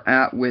where we're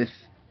at with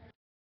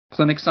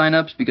clinic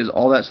signups because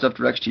all that stuff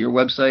directs to your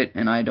website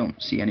and I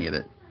don't see any of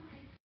it.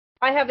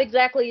 I have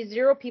exactly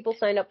 0 people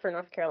signed up for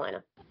North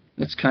Carolina.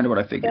 That's kind of what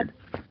I figured.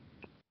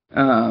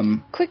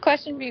 Quick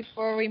question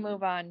before we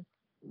move on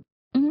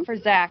for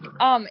Zach.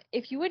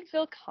 If you would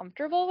feel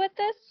comfortable with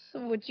this,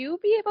 would you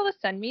be able to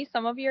send me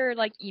some of your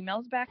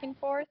emails back and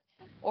forth?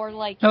 Or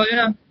oh,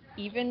 yeah.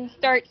 even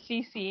start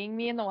CCing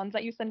me in the ones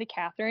that you send to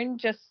Catherine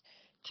just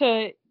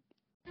to,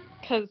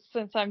 because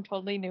since I'm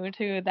totally new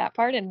to that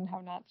part and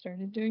have not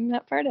started doing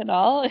that part at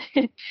all,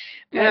 might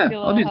be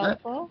a little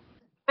helpful.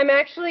 I'm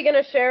actually going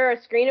to share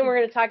our screen and we're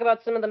going to talk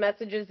about some of the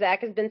messages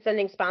Zach has been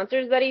sending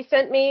sponsors that he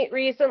sent me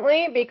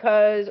recently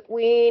because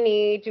we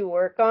need to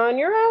work on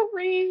your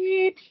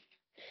outreach.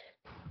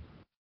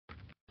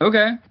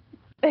 Okay.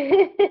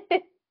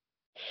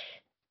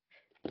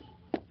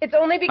 It's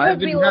only because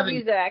we love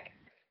you, Zach.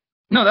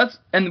 No,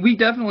 and we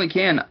definitely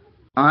can.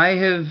 I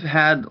have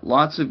had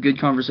lots of good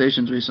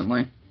conversations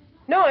recently.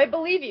 No, I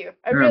believe you.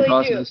 I really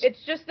do.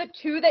 It's just the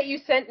 2 that you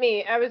sent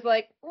me. I was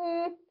like,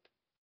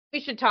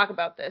 we should talk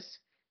about this.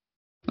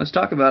 Let's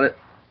talk about it.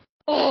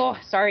 Oh,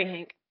 sorry,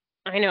 Hank.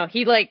 I know.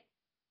 Dude,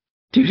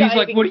 he's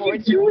like, what are you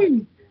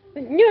doing?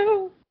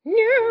 No.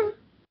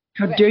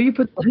 How dare you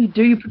put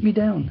me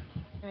down?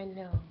 I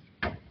know.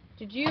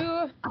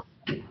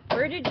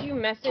 Where did you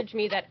message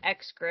me that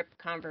X-Grip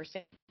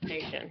conversation?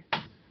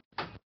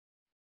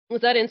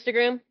 Was that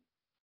Instagram?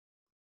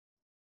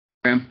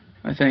 Instagram,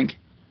 I think.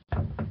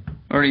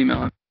 Or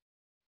email him.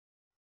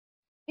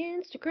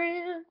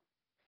 Instagram.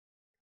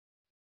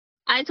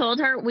 I told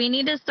her we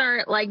need to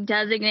start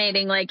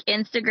designating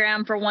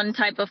Instagram for one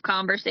type of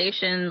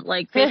conversation,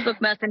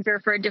 Facebook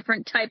Messenger for a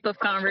different type of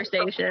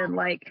conversation.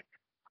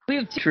 We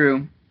have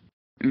True.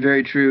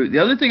 Very true. The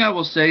other thing I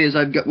will say is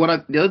the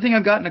other thing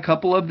I've gotten a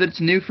couple of that's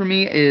new for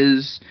me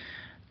is,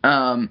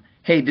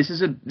 hey,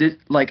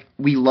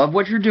 we love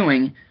what you're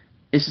doing.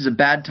 This is a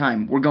bad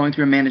time. We're going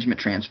through a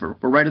management transfer.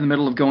 We're right in the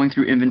middle of going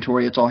through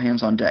inventory. It's all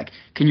hands on deck.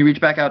 Can you reach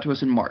back out to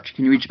us in March?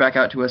 Can you reach back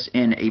out to us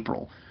in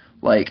April?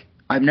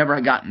 I've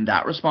never gotten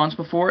that response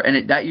before,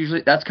 and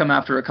that's come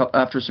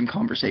after some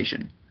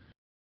conversation.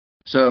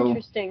 So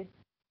interesting.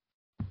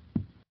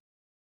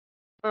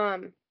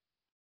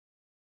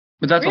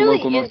 But that's really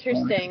a local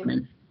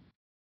interesting.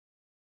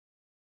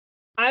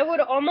 I would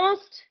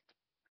almost,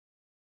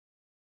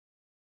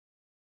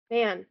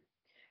 I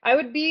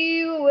would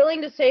be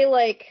willing to say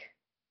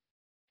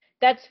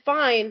that's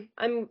fine.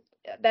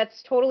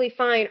 That's totally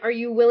fine. Are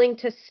you willing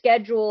to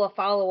schedule a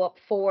follow-up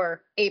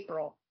for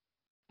April?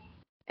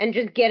 And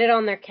just get it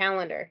on their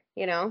calendar,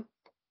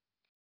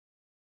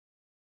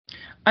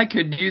 I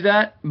could do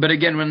that, but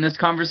again, when this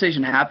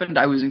conversation happened,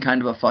 I was in kind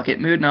of a fuck it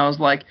mood, and I was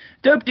like,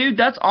 dope, dude,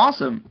 that's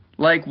awesome.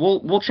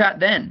 We'll chat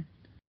then.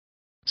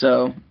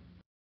 So.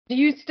 Do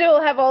you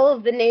still have all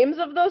of the names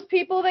of those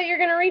people that you're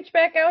going to reach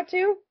back out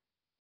to?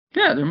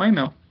 Yeah, they're my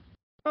email.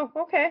 Oh,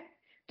 okay.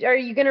 Are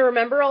you going to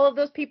remember all of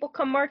those people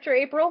come March or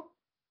April?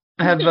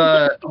 I have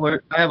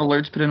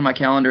alerts put into my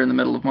calendar in the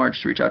middle of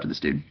March to reach out to this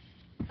dude.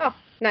 Oh,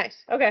 nice.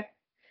 Okay.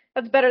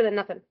 That's better than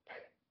nothing.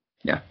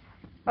 Yeah.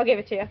 I'll give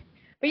it to you.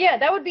 But yeah,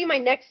 that would be my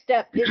next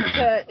step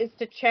is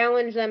to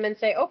challenge them and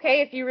say,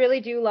 okay, if you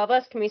really do love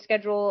us, can we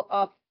schedule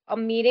a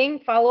meeting,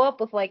 follow up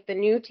with the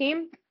new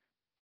team?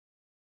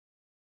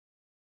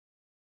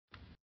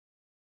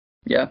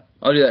 Yeah,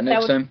 I'll do that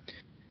next time.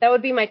 That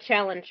would be my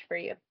challenge for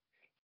you.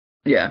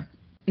 Yeah.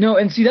 No,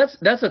 and see that's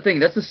the thing.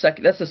 That's the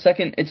second.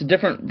 It's a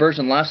different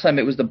version. Last time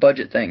it was the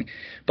budget thing,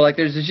 but like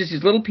there's just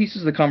these little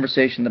pieces of the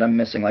conversation that I'm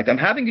missing. Like I'm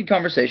having good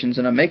conversations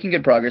and I'm making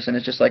good progress, and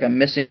it's just like I'm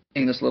missing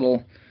this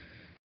little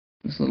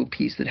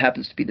piece that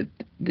happens to be the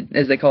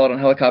as they call it on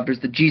helicopters,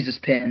 the Jesus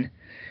pin.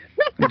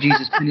 The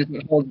Jesus pin is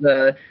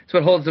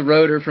what holds the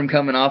rotor from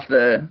coming off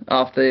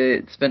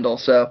the spindle.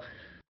 So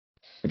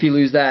if you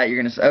lose that, you're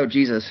gonna say, oh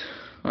Jesus,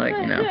 like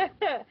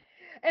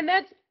And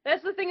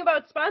that's the thing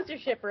about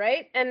sponsorship,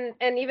 right?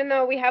 And even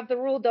though we have the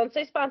rule, don't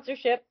say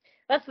sponsorship,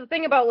 that's the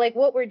thing about like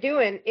what we're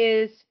doing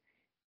is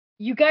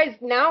you guys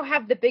now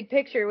have the big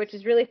picture, which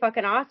is really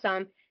fucking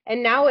awesome.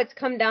 And now it's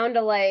come down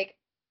to like,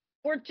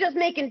 we're just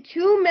making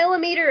 2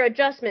 millimeter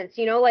adjustments,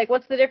 like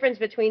what's the difference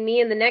between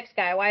me and the next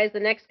guy? Why is the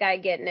next guy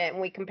getting it?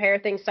 And we compare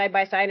things side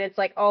by side and it's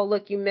like, oh,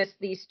 look, you missed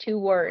these 2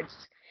 words,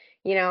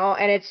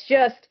 and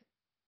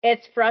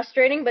it's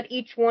frustrating, but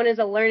each one is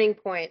a learning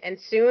point, and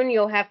soon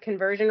you'll have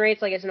conversion rates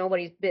like it's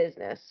nobody's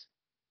business.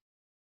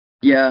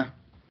 Yeah.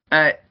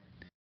 I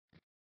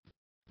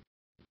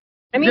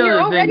mean,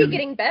 you're already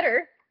getting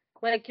better.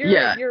 Like,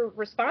 your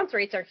response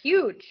rates are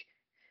huge.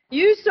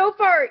 You, so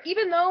far,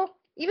 even though,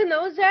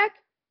 Zach,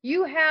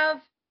 you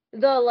have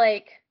the,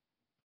 like,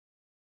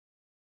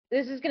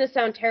 this is going to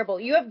sound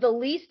terrible. You have the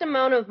least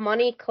amount of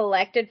money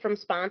collected from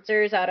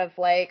sponsors out of,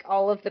 like,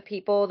 all of the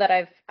people that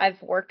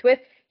I've worked with.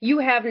 You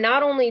have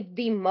not only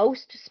the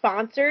most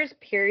sponsors,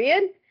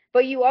 period,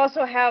 but you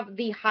also have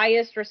the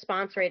highest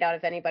response rate out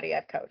of anybody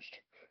I've coached.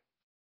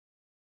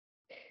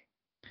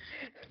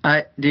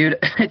 Dude,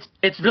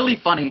 it's really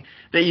funny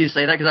that you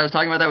say that because I was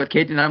talking about that with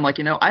Kate and I'm like,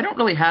 I don't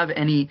really have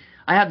I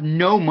have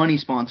no money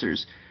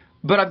sponsors,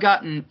 but I've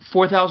gotten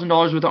 $4,000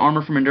 worth of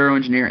armor from Enduro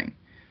Engineering.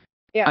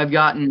 Yeah. I've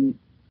gotten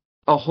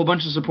a whole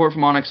bunch of support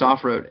from Onyx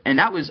Off-Road.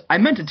 And I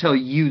meant to tell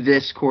you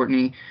this,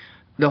 Courtney.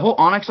 The whole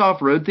Onyx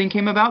Off-Road thing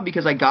came about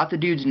because I got the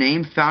dude's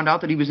name, found out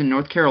that he was in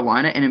North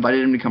Carolina, and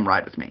invited him to come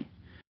ride with me.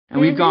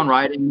 And we've gone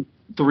riding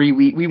 3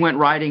 weeks. We went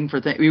riding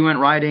 2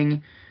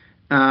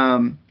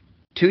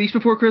 weeks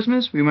before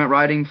Christmas. We went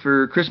riding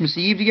for Christmas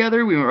Eve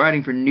together. We went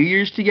riding for New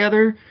Year's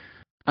together.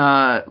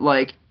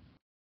 And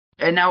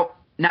now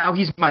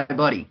he's my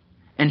buddy,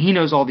 and he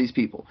knows all these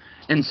people.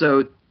 And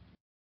so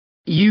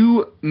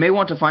you may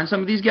want to find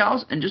some of these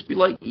gals and just be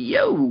like,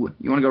 yo,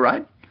 you want to go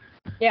ride?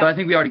 Yeah. But I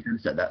think we already kind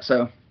of said that,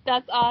 so.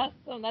 That's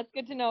awesome. That's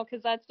good to know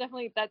because that's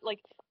definitely that's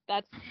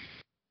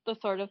the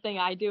sort of thing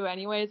I do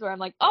anyways, where I'm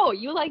like, oh,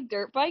 you like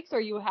dirt bikes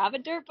or you have a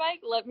dirt bike?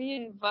 Let me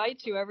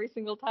invite you every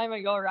single time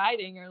I go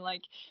riding, or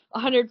like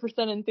 100%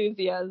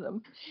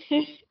 enthusiasm.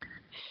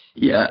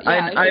 Yeah,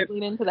 I should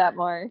lean into that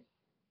more.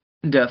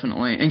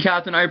 Definitely. And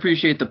Catherine, I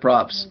appreciate the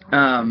props.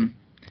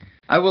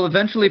 I will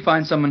eventually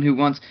find someone who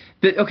wants.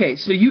 Okay,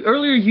 so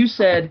earlier you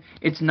said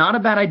it's not a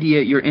bad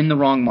idea. You're in the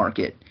wrong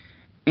market,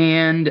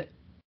 and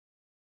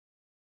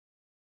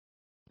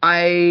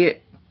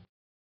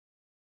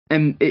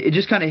it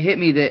just kind of hit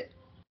me that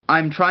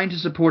I'm trying to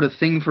support a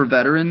thing for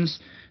veterans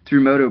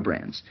through Moto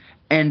Brands,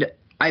 and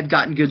I've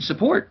gotten good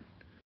support.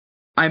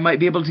 I might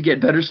be able to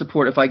get better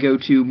support if I go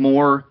to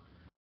more,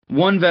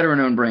 1,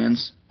 veteran-owned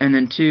brands, and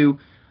then 2,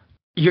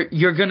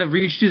 you're going to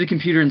reach through the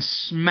computer and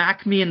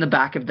smack me in the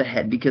back of the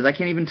head because I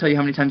can't even tell you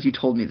how many times you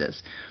told me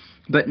this,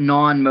 but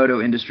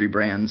non-moto industry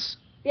brands.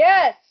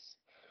 Yes.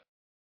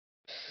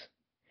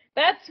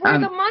 That's where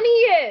the money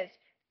is.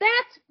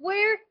 That's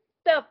where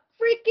the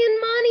freaking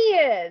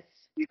money is.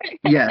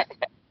 Yes.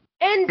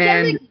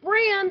 Endemic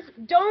brands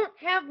don't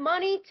have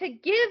money to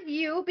give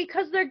you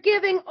because they're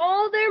giving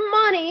all their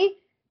money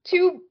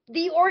to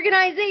the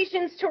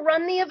organizations to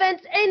run the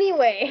events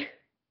anyway.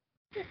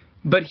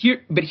 But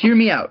hear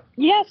me out.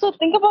 Yeah, so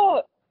think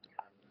about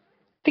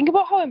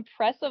how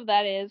impressive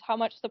that is, how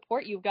much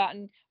support you've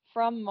gotten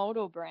from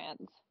Moto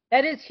Brands.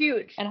 That is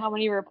huge. And how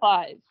many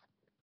replies.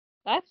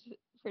 That's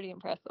pretty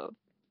impressive.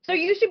 So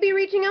you should be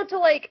reaching out to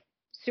like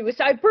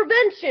suicide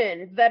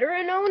prevention,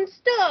 veteran-owned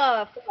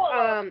stuff.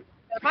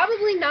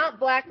 Probably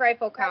not Black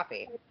Rifle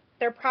Coffee.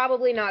 They're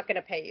probably not going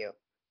to pay you.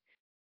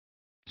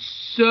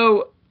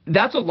 So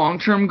that's a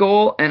long-term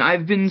goal, and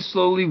I've been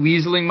slowly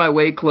weaseling my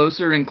way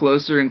closer and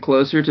closer and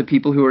closer to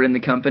people who are in the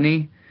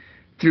company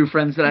through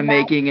friends that I'm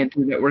making and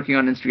through networking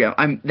on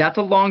Instagram. That's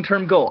a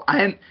long-term goal.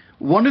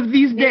 One of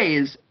these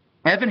days,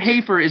 Evan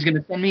Hafer is going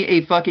to send me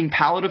a fucking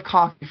pallet of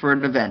coffee for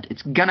an event.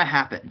 It's going to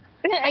happen.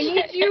 I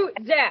need you,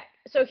 Zach.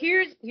 So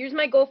here's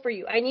my goal for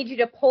you. I need you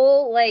to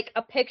pull like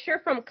a picture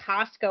from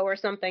Costco or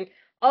something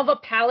of a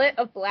pallet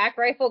of Black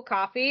Rifle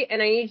coffee,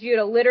 and I need you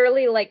to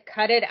literally like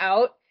cut it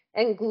out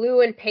and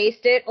glue and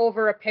paste it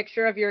over a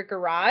picture of your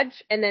garage,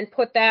 and then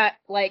put that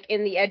like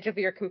in the edge of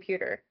your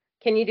computer.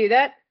 Can you do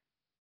that?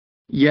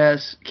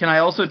 Yes. Can I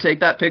also take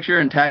that picture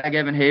and tag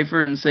Evan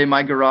Hafer and say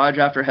my garage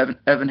after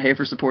Evan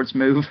Hafer supports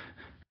Move?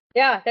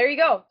 Yeah, there you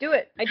go. Do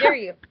it. I dare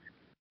you.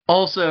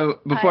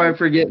 Also, before I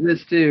forget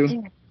this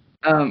too,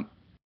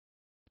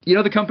 you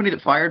know the company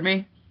that fired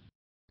me?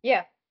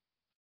 Yeah.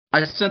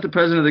 I sent the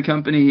president of the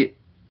company,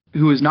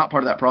 who is not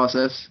part of that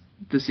process,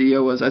 the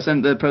CEO was. I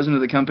sent the president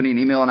of the company an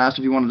email and asked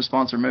if he wanted to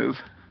sponsor Move.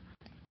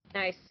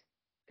 Nice.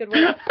 Good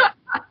work.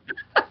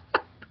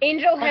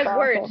 Angel has That's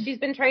words. awesome. She's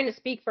been trying to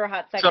speak for a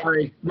hot second.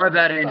 Sorry, my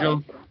bad,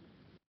 Angel.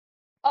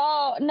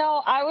 Oh,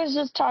 no, I was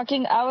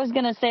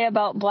going to say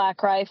about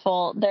Black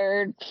Rifle.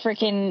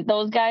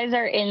 Those guys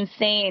are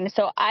insane.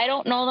 So I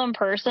don't know them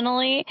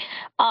personally.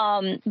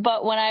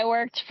 But when I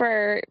worked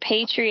for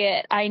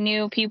Patriot, I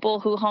knew people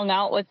who hung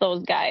out with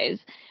those guys.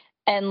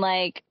 And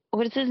like,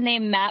 what is his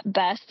name? Matt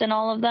Best and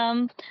all of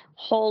them.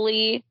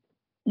 Holy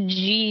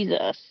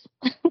Jesus.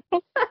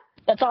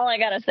 That's all I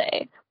got to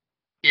say.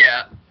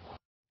 Yeah.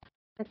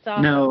 That's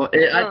awesome. No,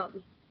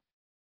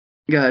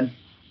 go ahead.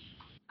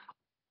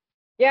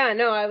 Yeah,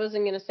 no, I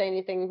wasn't going to say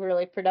anything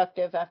really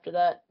productive after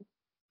that.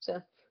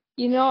 So,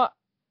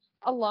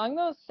 Along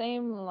those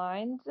same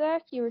lines,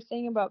 Zach, you were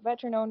saying about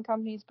veteran-owned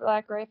companies,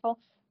 Black Rifle.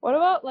 What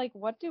about,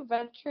 what do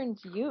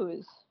veterans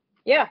use?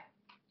 yeah.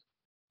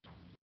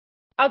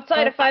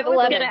 Outside of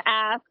 511.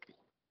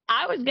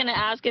 I was going to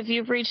ask if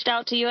you've reached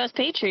out to U.S.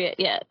 Patriot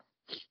yet.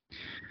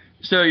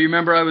 So you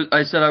remember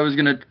I said I was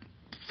going to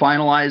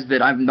finalize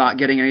that I'm not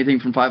getting anything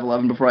from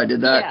 511 before I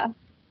did that? Yeah.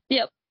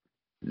 Yep.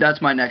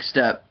 That's my next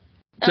step.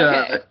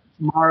 Okay.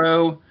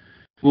 Tomorrow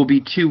will be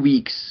 2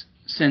 weeks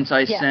since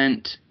I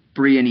sent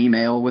Bree an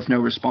email with no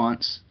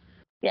response.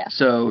 Yeah.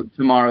 So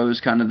tomorrow is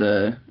kind of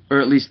or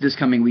at least this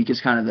coming week is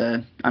kind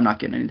of I'm not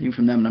getting anything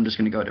from them and I'm just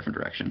going to go a different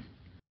direction.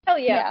 Hell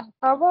yeah.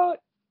 How about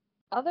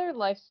other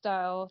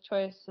lifestyle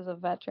choices of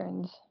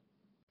veterans?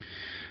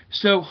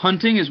 So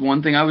hunting is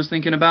one thing I was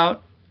thinking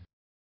about.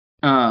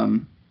 I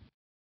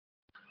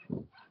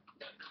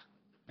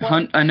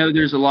know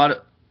there's a lot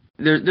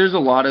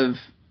of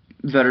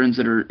veterans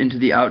that are into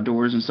the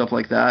outdoors and stuff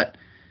like that.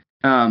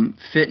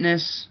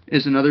 Fitness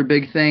is another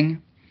big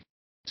thing.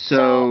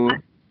 So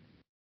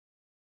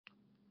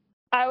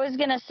I was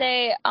going to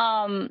say,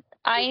 I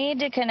need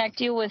to connect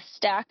you with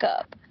Stack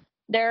Up.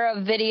 They're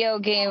a video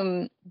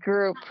game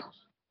group,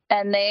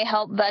 and they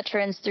help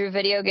veterans through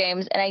video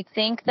games. And I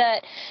think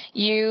that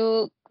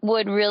you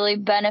would really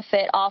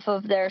benefit off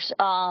of their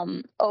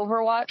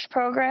Overwatch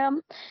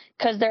program,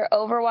 because their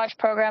Overwatch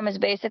program is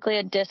basically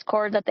a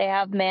Discord that they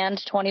have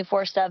manned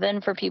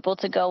 24/7 for people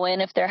to go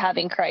in if they're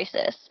having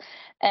crisis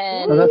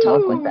and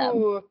talk with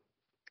them.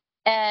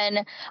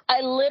 And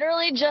I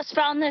literally just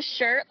found this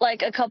shirt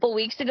a couple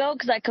weeks ago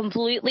because I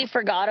completely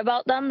forgot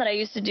about them, that I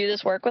used to do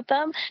this work with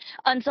them,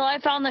 until I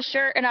found the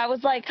shirt and I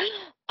was like,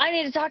 I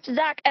need to talk to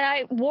Zach. And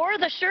I wore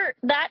the shirt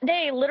that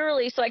day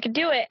literally so I could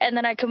do it. And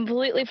then I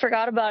completely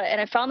forgot about it.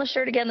 And I found the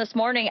shirt again this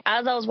morning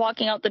as I was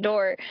walking out the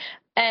door.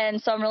 And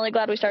so I'm really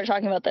glad we started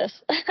talking about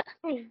this.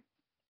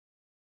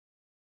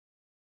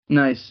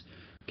 Nice.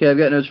 Okay, I've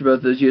got notes for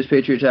both those, US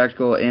Patriot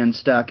Tactical and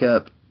Stack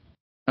Up.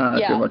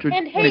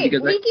 And hey,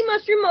 Leaky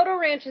Mushroom Moto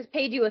Ranch has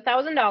paid you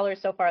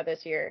 $1,000 so far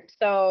this year.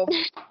 So,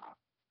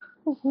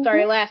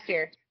 sorry, last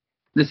year.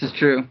 This is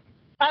true.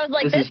 I was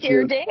like, this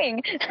year,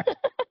 dang.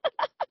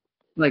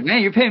 Like,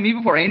 man, you're paying me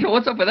before Angel.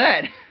 What's up with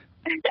that?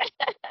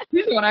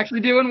 He's the one actually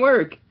doing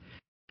work.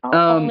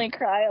 I'll only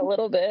cry a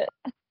little bit.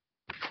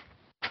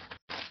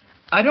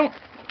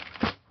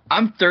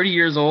 I'm 30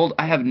 years old.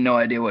 I have no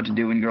idea what to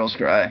do when girls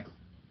cry.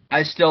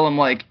 I still am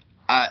like,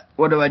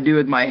 what do I do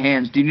with my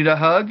hands? Do you need a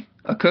hug?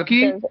 A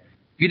cookie?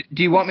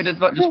 Do you want me to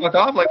just fuck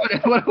off? Like,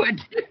 what do I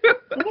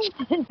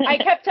do? I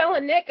kept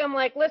telling Nick, I'm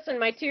like, listen,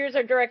 my tears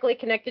are directly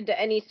connected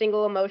to any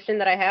single emotion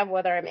that I have,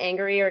 whether I'm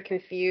angry or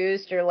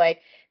confused or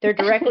they're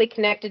directly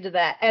connected to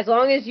that. As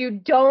long as you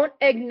don't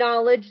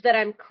acknowledge that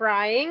I'm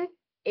crying,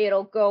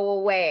 it'll go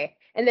away.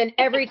 And then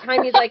every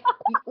time he's like,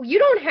 you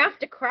don't have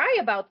to cry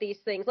about these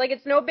things.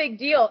 It's no big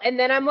deal. And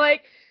then I'm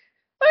like,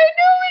 I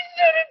know it's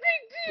not a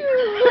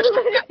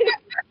big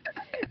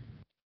deal.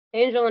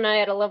 Angel and I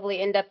had a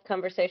lovely in-depth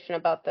conversation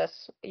about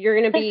this. You're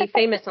going to be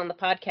famous on the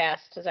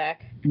podcast,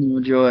 Zach.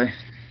 Oh, joy.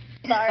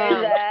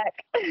 Sorry, Zach.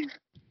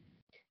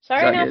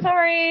 Sorry, not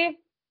sorry.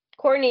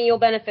 Courtney, you'll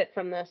benefit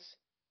from this.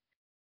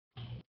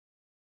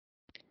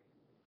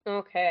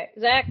 Okay.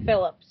 Zach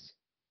Phillips.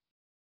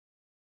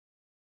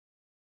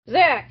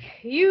 Zach,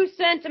 you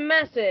sent a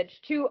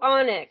message to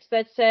Onyx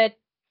that said,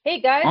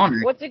 hey, guys,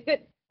 Onyx? what's a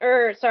good...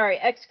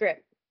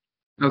 Xscript.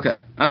 Okay.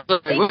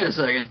 Wait a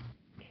second.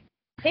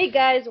 Hey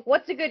guys,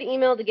 what's a good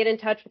email to get in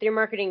touch with your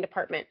marketing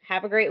department?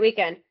 Have a great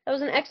weekend. That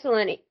was an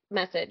excellent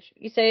message.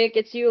 You say it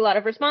gets you a lot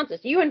of responses.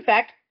 You, in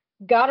fact,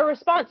 got a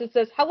response. It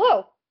says,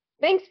 hello,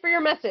 thanks for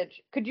your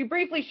message. Could you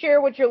briefly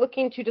share what you're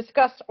looking to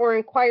discuss or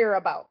inquire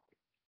about?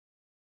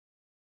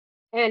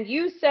 And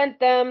you sent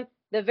them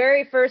the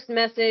very first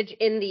message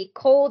in the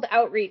cold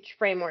outreach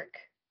framework,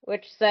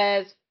 which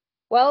says,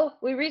 well,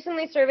 we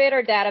recently surveyed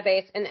our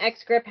database and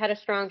Xscript had a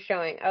strong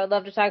showing. I would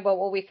love to talk about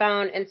what we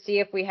found and see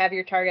if we have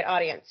your target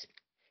audience.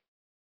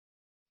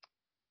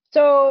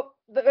 So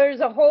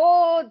there's a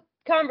whole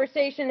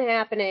conversation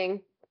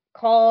happening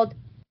called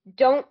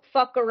 "Don't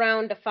fuck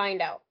around to find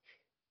out,"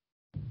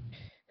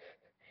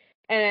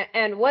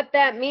 and what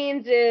that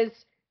means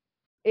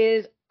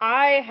is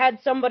I had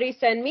somebody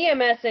send me a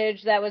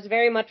message that was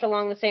very much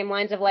along the same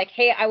lines of like,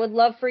 hey, I would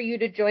love for you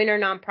to join our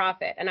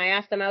nonprofit. And I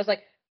asked them, I was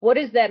like, what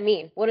does that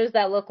mean? What does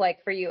that look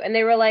like for you? And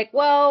they were like,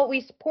 well,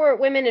 we support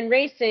women in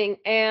racing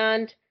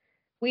and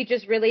we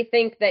just really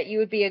think that you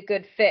would be a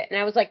good fit. And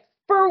I was like,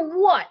 for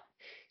what?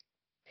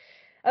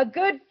 A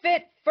good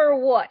fit for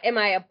what? Am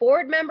I a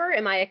board member?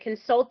 Am I a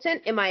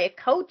consultant? Am I a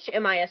coach?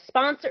 Am I a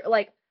sponsor?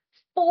 Like,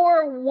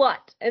 for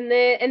what? And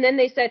then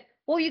they said,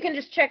 well, you can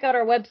just check out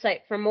our website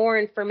for more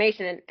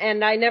information.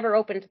 And I never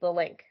opened the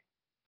link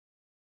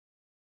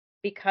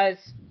because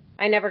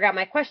I never got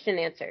my question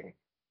answered.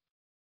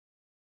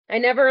 I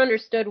never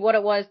understood what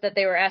it was that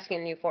they were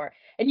asking you for.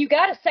 And you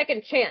got a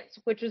second chance,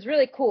 which was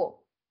really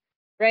cool,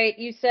 right?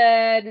 You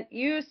said,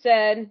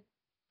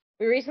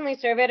 we recently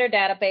surveyed our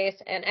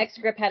database and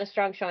XGrip had a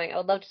strong showing. I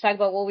would love to talk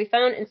about what we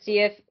found and see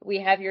if we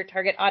have your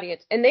target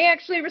audience. And they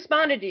actually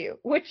responded to you,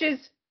 which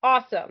is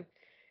awesome.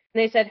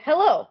 And they said,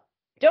 hello,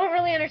 don't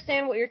really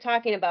understand what you're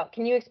talking about.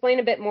 Can you explain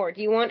a bit more?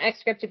 Do you want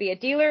XGrip to be a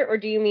dealer or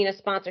do you mean a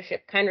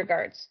sponsorship? Kind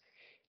regards.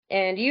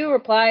 And you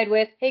replied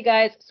with, hey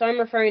guys, so I'm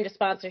referring to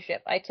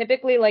sponsorship. I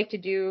typically like to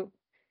do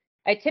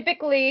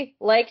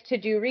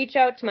reach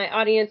out to my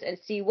audience and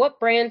see what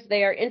brands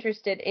they are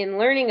interested in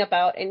learning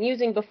about and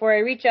using before I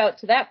reach out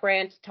to that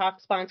brand to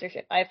talk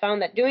sponsorship. I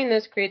found that doing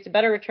this creates a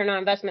better return on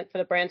investment for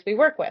the brands we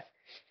work with.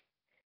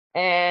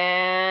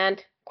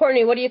 And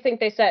Courtney, what do you think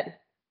they said?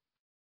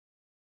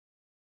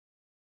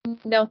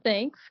 No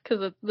thanks,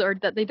 or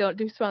that they don't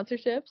do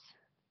sponsorships.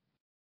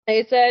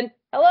 They said,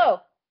 hello.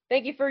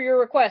 Thank you for your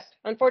request.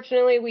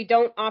 Unfortunately, we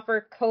don't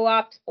offer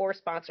co-ops or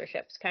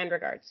sponsorships. Kind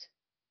regards.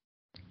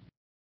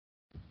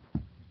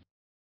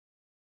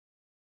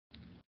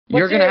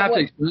 You're going to have to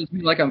explain to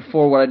me like I'm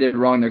for what I did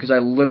wrong there because I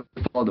literally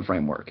followed the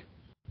framework.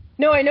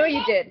 No, I know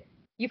you did.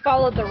 You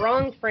followed the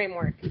wrong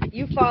framework.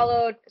 You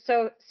followed,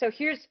 so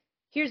here's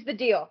the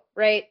deal,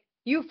 right?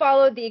 You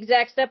followed the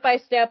exact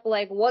step-by-step,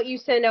 like what you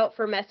send out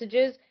for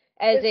messages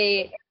as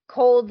a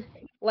cold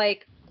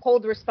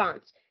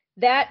response.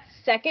 That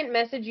second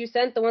message you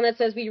sent, the one that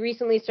says we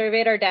recently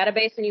surveyed our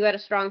database and you had a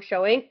strong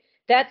showing,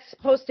 that's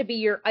supposed to be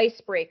your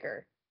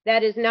icebreaker.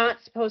 That is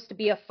not supposed to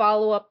be a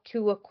follow-up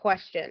to a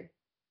question.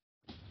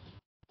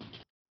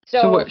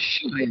 So what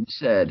should I have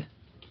said?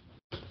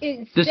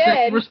 The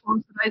second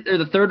response or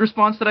the third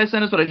response that I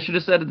sent is what I should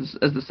have said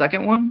as the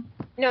second one?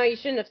 No, you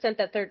shouldn't have sent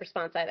that third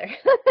response either.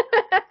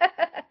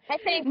 I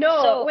think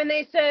when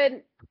they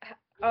said,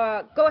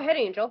 go ahead,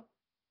 Angel.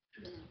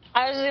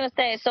 I was going to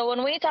say, so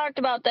when we talked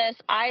about this,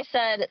 I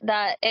said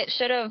that it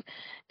should have,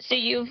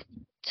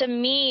 to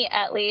me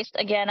at least,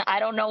 again,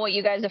 I don't know what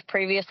you guys have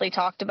previously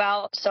talked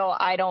about, so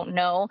I don't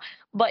know.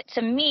 But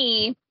to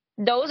me,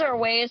 those are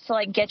ways to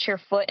like get your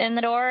foot in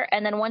the door.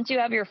 And then once you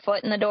have your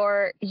foot in the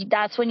door,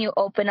 that's when you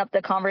open up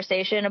the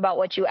conversation about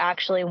what you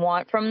actually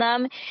want from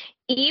them.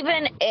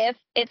 Even if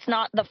it's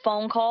not the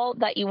phone call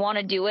that you want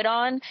to do it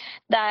on,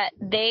 that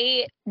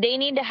they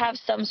need to have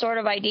some sort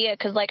of idea.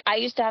 Cause like I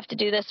used to have to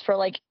do this for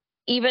like,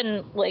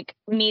 even like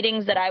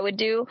meetings that I would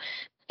do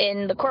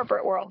in the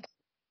corporate world.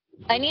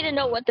 I need to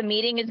know what the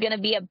meeting is going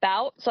to be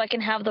about so I can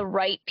have the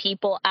right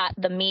people at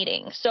the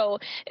meeting. So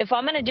if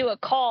I'm going to do a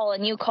call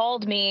and you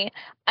called me,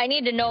 I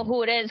need to know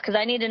who it is because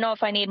I need to know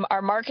if I need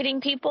our marketing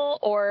people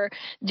or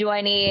do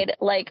I need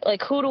like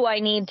who do I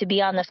need to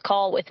be on this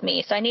call with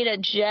me? So I need a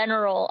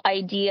general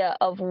idea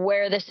of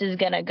where this is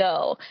going to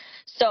go.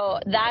 So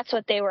that's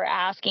what they were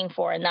asking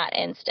for in that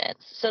instance.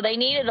 So they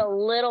needed a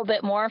little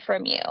bit more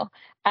from you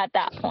at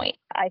that point,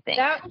 I think.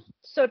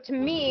 So to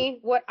me,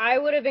 what I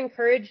would have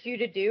encouraged you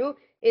to do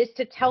is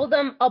to tell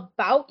them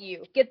about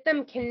you, get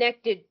them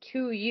connected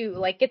to you,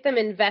 like get them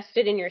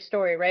invested in your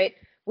story, right?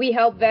 We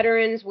help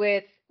veterans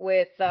with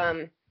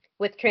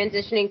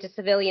transitioning to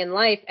civilian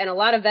life, and a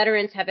lot of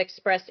veterans have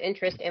expressed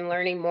interest in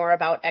learning more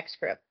about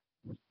XGrip.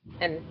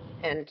 And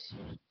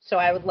so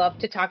I would love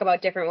to talk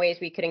about different ways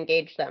we could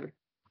engage them.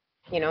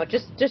 You know,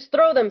 just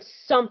throw them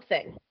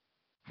something.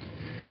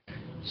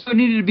 So it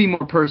needed to be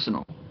more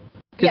personal.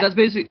 Because that's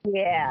basically...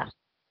 Yeah.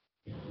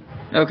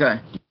 Okay,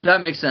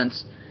 that makes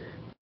sense.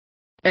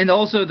 And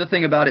also the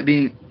thing about it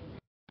being,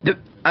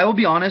 I will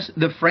be honest,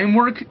 the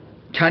framework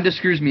kind of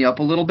screws me up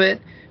a little bit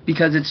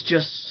because it's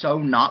just so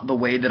not the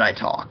way that I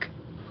talk.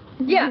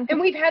 Yeah, and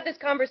we've had this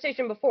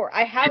conversation before.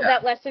 I have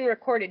that lesson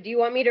recorded. Do you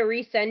want me to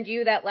resend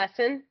you that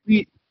lesson?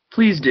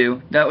 Please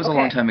do. That was a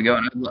long time ago,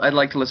 and I'd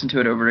like to listen to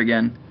it over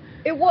again.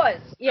 It was,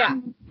 yeah,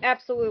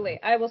 absolutely.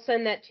 I will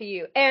send that to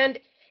you. And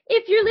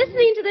if you're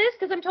listening to this,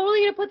 because I'm totally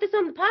going to put this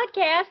on the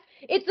podcast,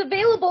 it's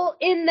available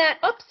in that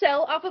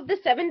upsell off of the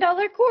 $7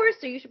 course,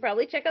 so you should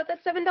probably check out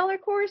that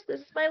 $7 course.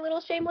 This is my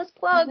little shameless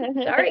plug.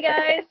 Sorry,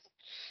 guys.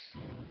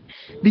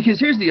 Because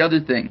here's the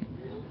other thing.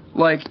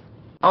 Like,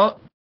 I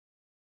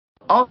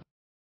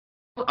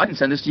can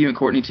send this to you and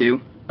Courtney too,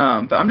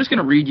 but I'm just going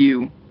to read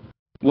you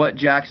what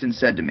Jackson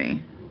said to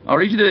me. I'll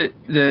read you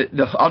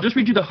I'll just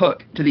read you the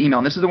hook to the email.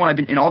 And this is the one I've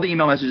been, in all the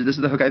email messages, this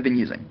is the hook I've been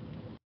using.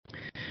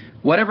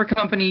 Whatever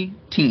company,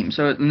 team.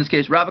 So in this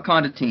case,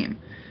 Raviconda team.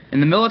 In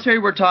the military,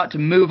 we're taught to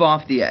move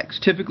off the X.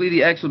 Typically,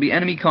 the X will be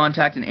enemy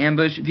contact and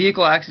ambush,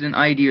 vehicle accident,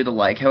 ID, or the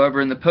like. However,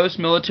 in the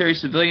post-military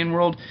civilian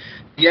world,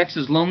 the X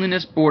is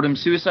loneliness, boredom,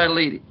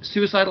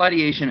 suicidal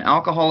ideation,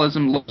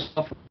 alcoholism, low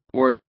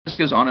self-worth, this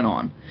goes on and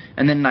on.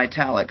 And then in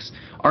italics,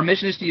 our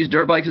mission is to use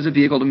dirt bikes as a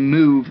vehicle to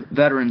move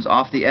veterans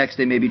off the X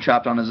they may be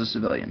trapped on as a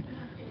civilian.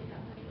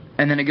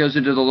 And then it goes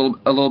into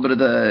a little bit of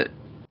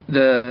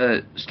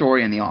the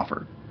story and the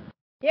offer.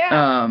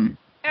 Yeah,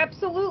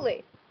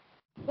 absolutely.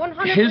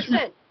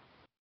 100%.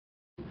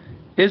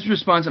 His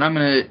response, and I'm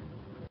going to,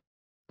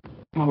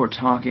 while we're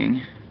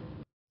talking,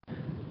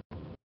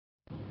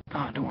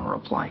 I don't want to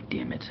reply,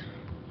 damn it.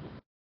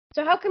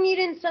 So how come you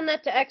didn't send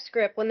that to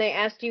X-Script when they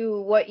asked you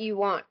what you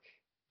want?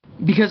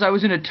 Because I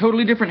was in a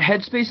totally different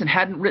headspace and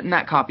hadn't written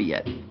that copy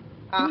yet.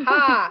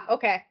 Aha,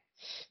 okay.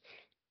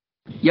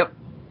 Yep.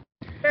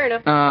 Fair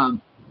enough.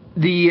 All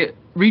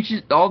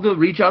the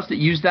reach outs that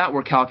used that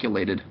were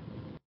calculated.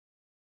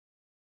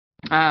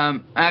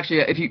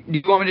 Actually, do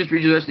you want me to just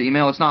read you the rest of the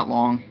email? It's not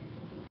long.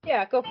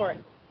 Yeah, go for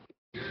it.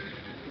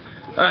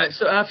 Alright,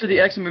 so after the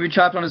X may be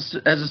chopped on as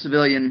a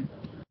civilian,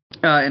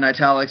 in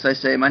italics, I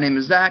say, my name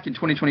is Zach. In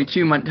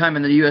 2022, my time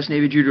in the U.S.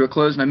 Navy drew to a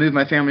close, and I moved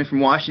my family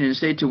from Washington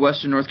State to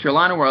Western North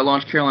Carolina, where I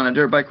launched Carolina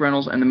Dirt Bike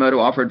Rentals and the Moto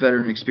Off-Road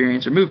Veteran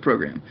Experience, or MOVE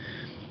program.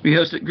 We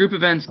host group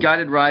events,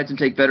 guided rides, and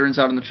take veterans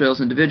out on the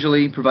trails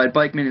individually, provide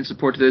bike maintenance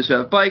support to those who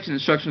have bikes, and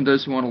instruction to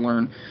those who want to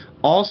learn,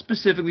 all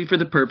specifically for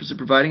the purpose of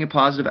providing a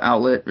positive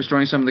outlet,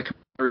 restoring some of the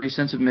camaraderie,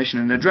 sense of mission,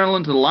 and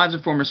adrenaline to the lives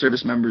of former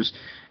service members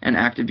and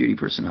active duty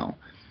personnel.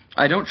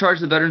 I don't charge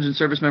the veterans and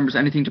service members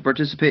anything to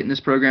participate in this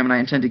program, and I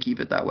intend to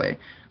keep it that way.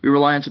 We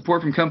rely on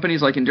support from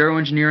companies like Enduro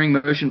Engineering,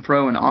 Motion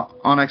Pro, and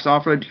Onyx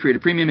Off-Road to create a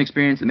premium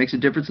experience that makes a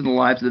difference in the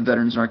lives of the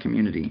veterans in our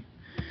community.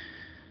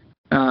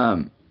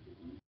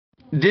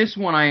 This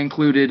one I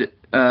included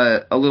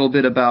a little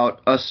bit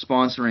about us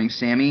sponsoring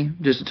Sammy,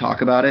 just to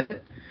talk about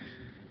it.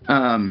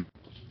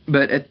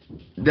 But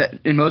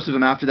in most of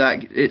them after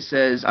that, it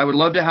says, I would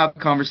love to have a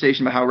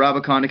conversation about how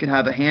Rabaconda can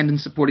have a hand in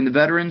supporting the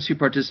veterans who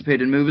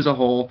participate in MOVE as a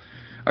whole,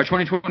 our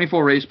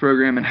 2024 race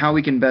program, and how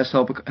we can best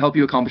help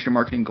you accomplish your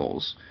marketing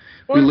goals.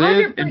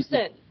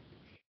 100%.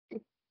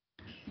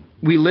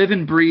 We live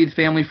and breathe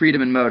family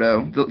freedom in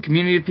Moto. The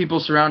community of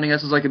people surrounding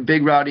us is like a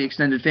big, rowdy,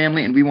 extended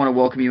family, and we want to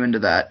welcome you into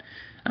that.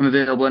 I'm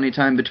available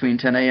anytime between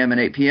 10 a.m. and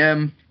 8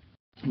 p.m.,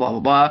 blah, blah,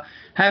 blah.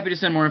 Happy to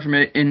send more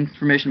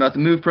information about the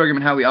MOVE program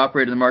and how we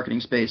operate in the marketing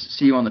space.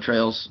 See you on the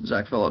trails,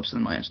 Zach Phillips,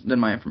 then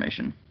my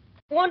information.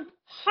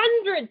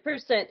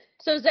 100%.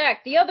 So,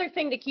 Zach, the other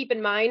thing to keep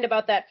in mind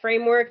about that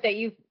framework that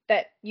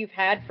you've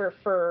had for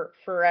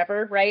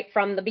forever, right,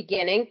 from the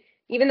beginning,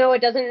 even though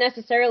it doesn't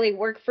necessarily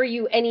work for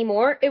you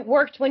anymore, it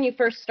worked when you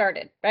first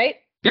started, right?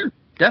 Yeah,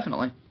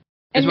 definitely.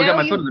 It's what got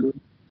my foot in the door.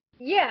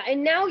 Yeah,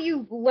 and now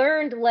you've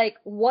learned, like,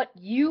 what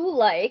you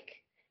like,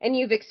 and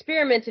you've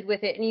experimented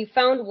with it, and you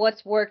found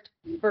what's worked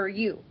for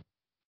you.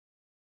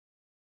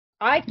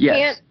 I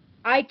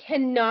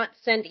cannot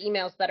send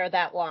emails that are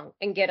that long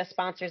and get a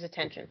sponsor's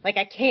attention. Like,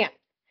 I can't.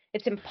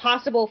 It's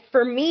impossible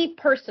for me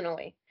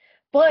personally.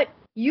 But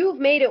you've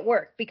made it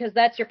work because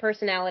that's your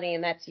personality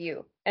and that's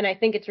you. And I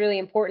think it's really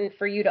important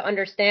for you to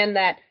understand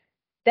that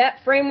that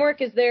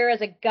framework is there as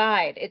a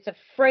guide. It's a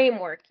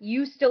framework.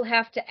 You still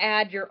have to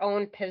add your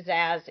own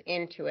pizzazz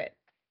into it.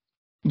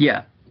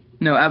 Yeah.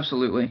 No,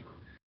 absolutely.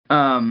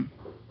 And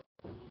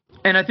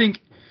I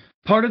think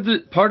part of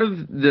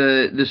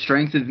the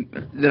strength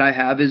that I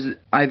have is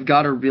I've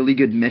got a really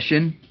good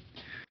mission.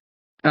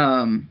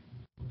 And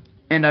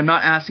I'm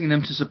not asking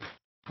them to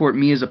support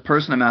me as a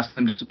person. I'm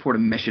asking them to support a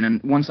mission.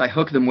 And once I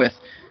hook them with,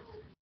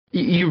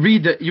 you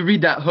read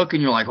that hook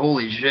and you're like,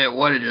 holy shit,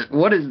 what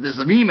is this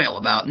an email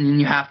about? And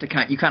you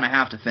kind of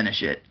have to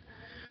finish it.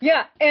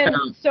 Yeah, and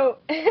so,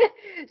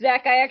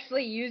 Zach, I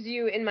actually use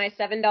you in my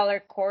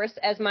 $7 course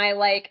as my,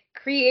 like,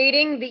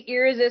 creating the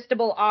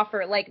irresistible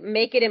offer, like,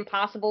 make it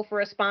impossible for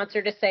a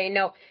sponsor to say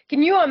no.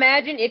 Can you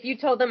imagine if you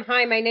told them,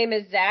 hi, my name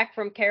is Zach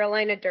from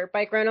Carolina Dirt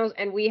Bike Rentals,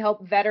 and we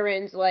help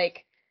veterans,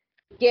 like,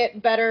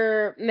 get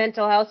better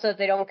mental health so that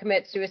they don't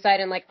commit suicide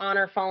and, like,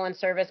 honor fallen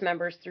service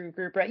members through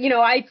group. You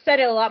know, I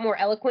said it a lot more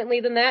eloquently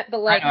than that,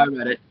 but, like, I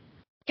read it.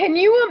 Can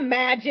you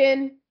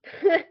imagine...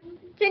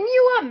 Can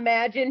you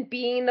imagine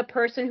being the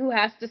person who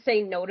has to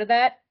say no to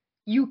that?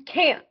 You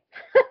can't.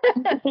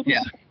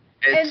 Yeah.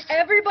 And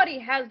everybody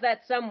has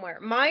that somewhere.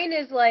 Mine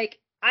is like,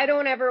 I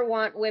don't ever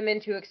want women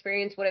to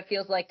experience what it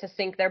feels like to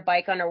sink their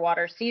bike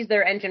underwater, seize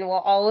their engine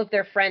while all of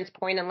their friends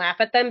point and laugh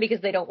at them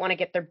because they don't want to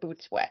get their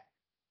boots wet.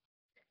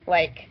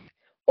 Like,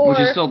 or...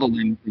 Which is still the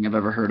lamest thing I've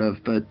ever heard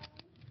of, but...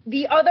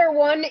 The other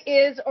one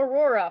is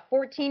Aurora,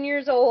 14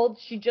 years old.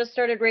 She just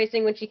started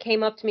racing when she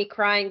came up to me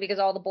crying because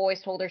all the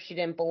boys told her she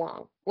didn't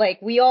belong. Like,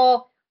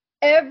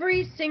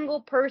 every single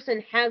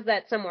person has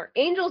that somewhere.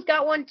 Angel's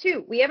got one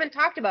too. We haven't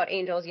talked about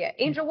Angel's yet.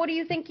 Angel, what do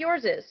you think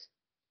yours is?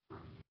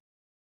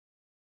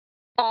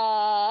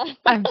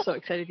 I'm so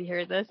excited to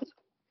hear this.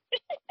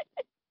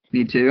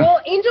 Me too. Well,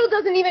 Angel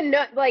doesn't even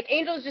know, like,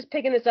 Angel's just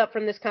picking this up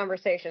from this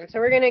conversation, so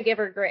we're going to give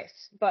her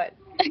grace, but...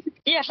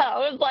 Yeah,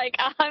 I was like,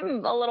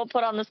 I'm a little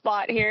put on the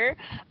spot here.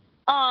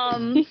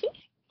 Are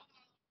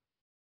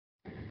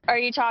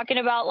you talking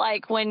about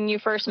like when you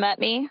first met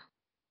me?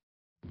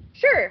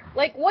 Sure.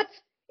 Like,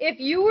 if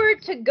you were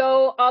to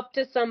go up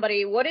to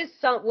somebody, what is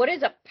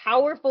a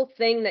powerful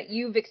thing that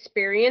you've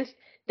experienced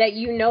that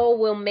you know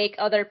will make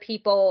other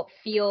people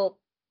feel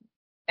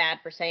bad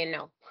for saying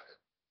no?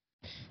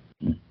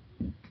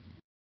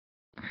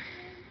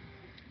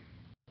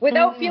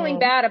 Without feeling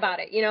bad about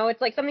it,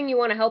 it's like something you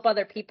want to help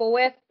other people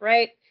with,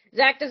 right?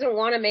 Zach doesn't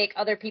want to make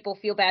other people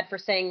feel bad for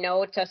saying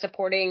no to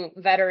supporting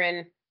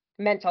veteran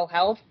mental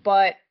health,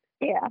 but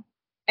Yeah.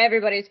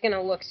 everybody's going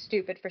to look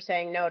stupid for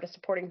saying no to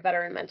supporting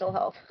veteran mental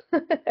health.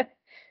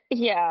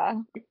 Yeah.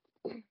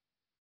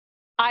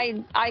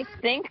 I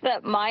think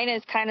that mine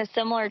is kind of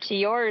similar to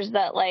yours,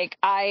 that like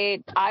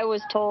I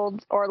was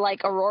told, or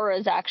like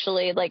Aurora's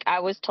actually, like I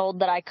was told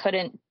that I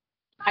couldn't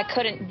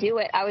do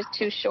it. I was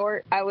too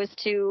short. I was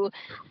too,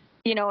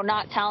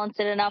 not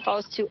talented enough. I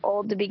was too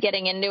old to be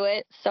getting into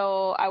it,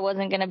 so I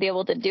wasn't going to be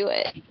able to do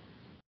it.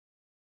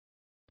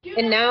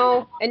 And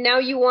now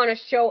you want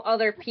to show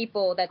other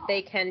people that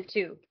they can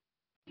too.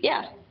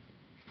 Yeah.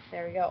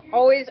 There we go.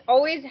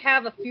 Always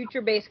have a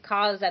future-based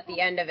cause at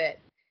the end of it.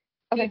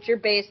 Okay.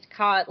 Future-based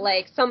cause,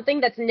 like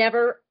something that's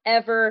never,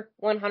 ever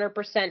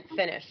 100%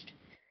 finished.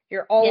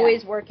 You're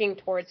always working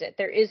towards it.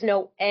 There is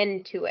no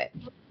end to it.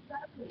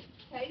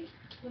 Okay,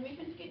 let me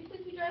finish getting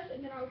sleepy dress,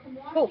 and then I'll come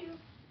watch Cool. you.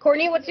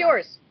 Courtney, what's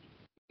yours?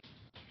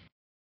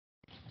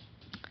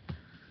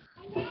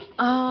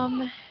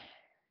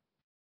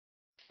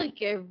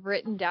 Like I've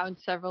written down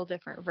several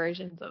different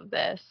versions of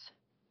this.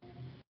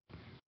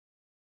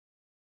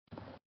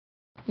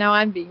 Now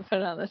I'm being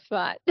put on the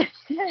spot.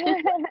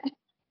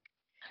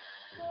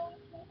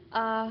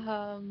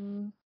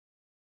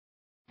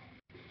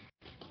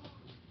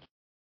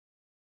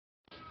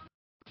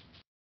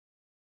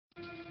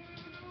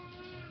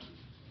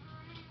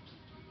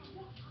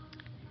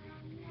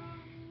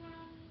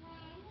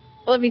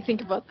 Let me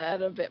think about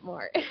that a bit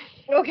more.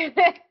 Okay.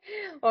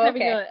 Well,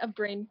 Having okay. a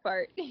brain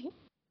fart.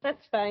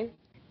 That's fine.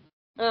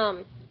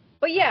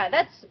 But yeah,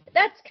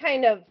 that's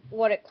kind of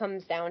what it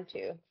comes down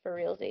to for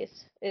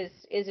realsies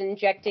is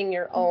injecting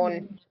your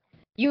own.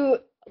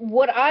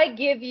 What I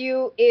give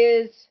you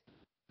is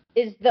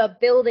the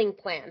building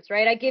plans,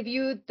 right? I give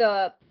you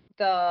the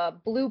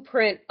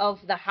blueprint of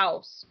the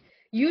house.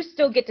 You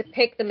still get to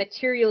pick the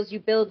materials you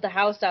build the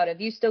house out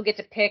of. You still get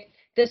to pick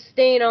the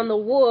stain on the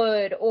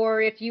wood,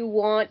 or if you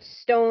want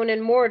stone and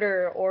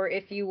mortar, or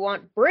if you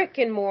want brick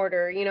and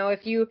mortar,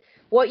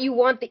 what you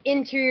want the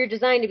interior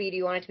design to be. Do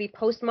you want it to be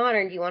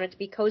postmodern? Do you want it to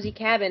be cozy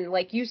cabin?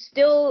 Like you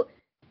still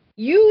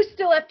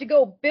have to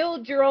go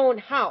build your own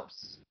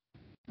house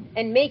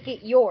and make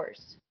it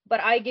yours.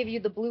 But I give you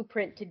the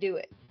blueprint to do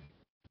it.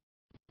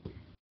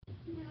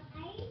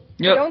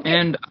 Yep,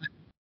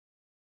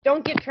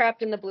 Don't get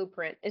trapped in the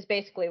blueprint is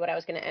basically what I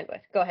was going to end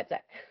with. Go ahead,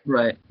 Zach.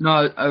 Right.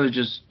 No, I was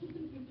just...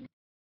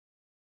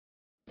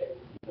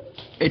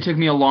 It took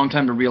me a long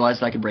time to realize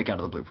that I could break out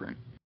of the blueprint.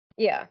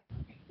 Yeah.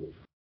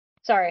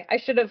 Sorry, I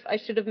should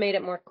have made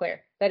it more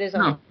clear. That is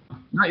No,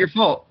 not your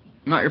fault.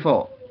 Not your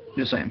fault.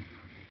 Just saying.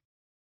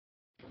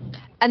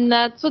 And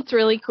that's what's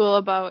really cool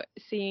about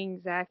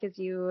seeing Zach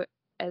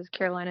as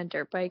Carolina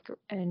Dirt Bike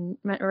and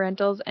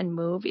Rentals and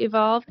Move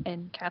evolve,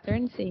 and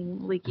Catherine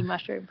seeing Leaky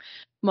Mushroom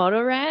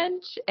Moto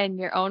Ranch and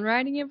your own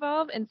riding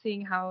evolve, and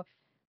seeing how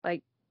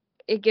like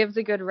it gives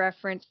a good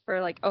reference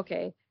for like,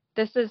 okay,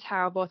 this is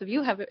how both of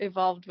you have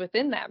evolved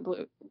within that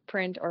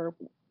blueprint or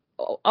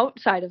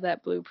outside of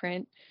that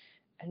blueprint,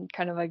 and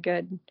kind of a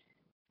good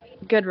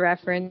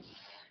reference.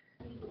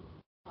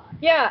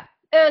 Yeah,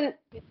 and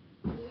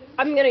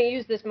I'm gonna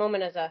use this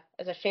moment as a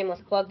shameless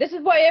plug. This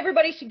is why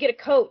everybody should get a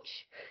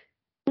coach.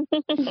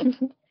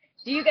 Do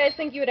you guys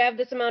think you would have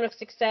this amount of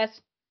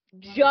success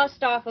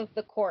just off of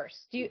the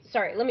course?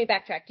 Sorry, let me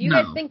backtrack. Do you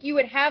guys think you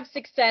would have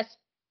success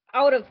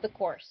out of the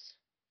course?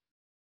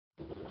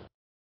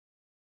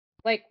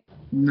 Like,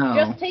 no.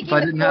 Just taking if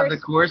I didn't have the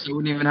course, I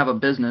wouldn't even have a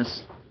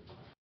business.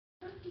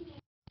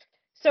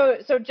 So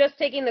just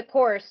taking the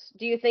course,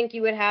 do you think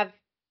you would have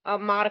a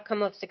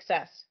modicum of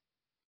success?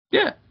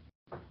 Yeah.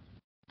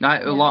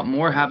 Not a lot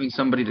more having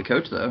somebody to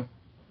coach, though.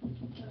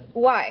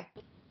 Why?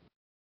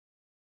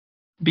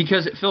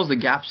 Because it fills the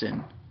gaps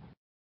in.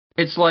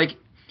 It's like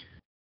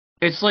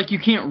you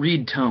can't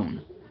read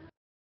tone.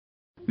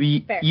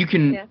 You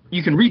can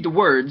read the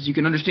words, you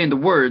can understand the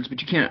words,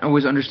 but you can't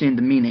always understand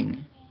the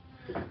meaning.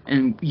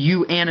 And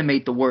you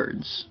animate the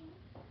words.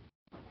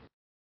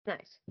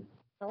 Nice.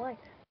 I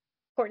like that.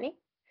 Courtney?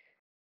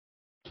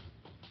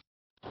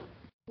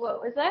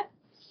 What was that?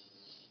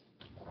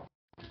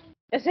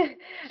 I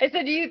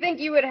said, do you think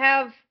you would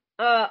have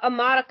a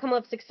modicum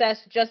of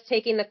success just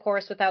taking the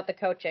course without the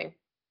coaching?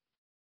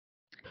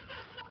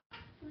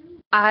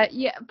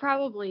 Yeah,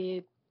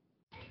 probably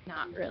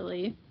not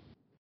really.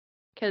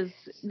 Because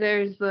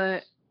there's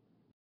the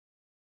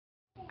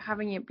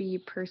having it be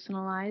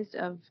personalized,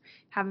 of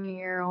having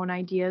your own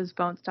ideas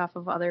bounced off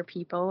of other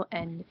people,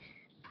 and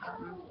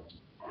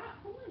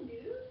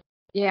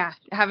Yeah,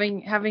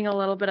 having a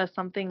little bit of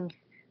something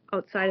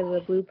outside of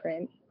the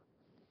blueprint.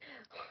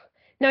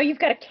 Now you've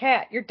got a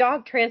cat. Your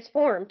dog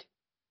transformed.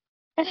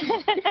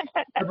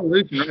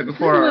 Evolution right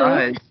before our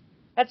eyes.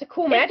 That's a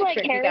cool It's magic like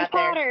trick you Harry got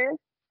there.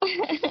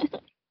 Potter.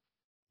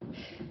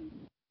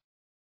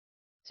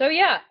 So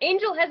yeah,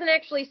 Angel hasn't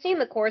actually seen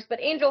the course, but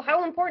Angel,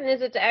 how important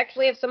is it to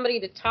actually have somebody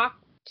to talk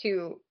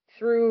to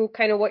through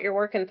kind of what you're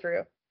working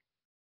through?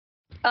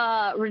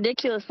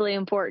 Ridiculously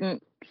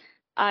important.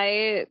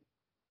 I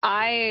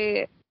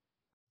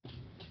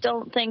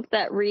don't think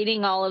that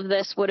reading all of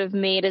this would have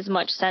made as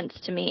much sense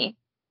to me,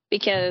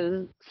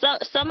 because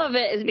some of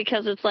it is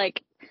because it's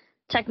like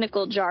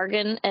technical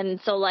jargon,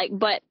 and so like,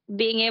 but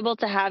being able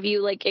to have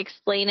you like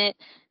explain it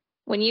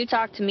when you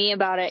talk to me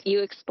about it,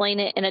 you explain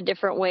it in a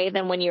different way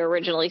than when you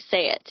originally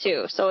say it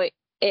too. So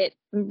it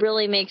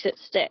really makes it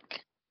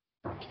stick.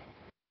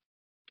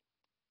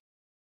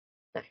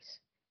 Nice.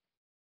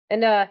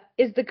 And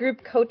is the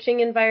group coaching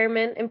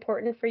environment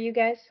important for you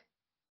guys?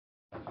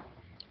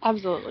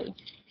 Absolutely.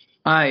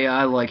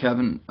 I like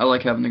having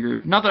the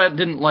group. Not that I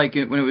didn't like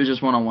it when it was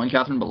just one-on-one,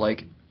 Catherine, but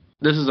like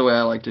this is the way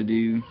I like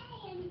to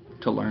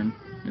learn,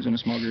 is in a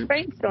small group.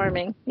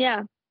 Brainstorming,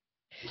 yeah.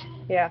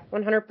 Yeah,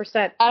 100%.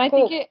 And I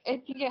Cool. think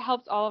it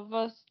helps all of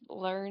us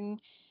learn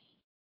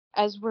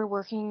as we're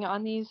working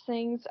on these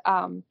things.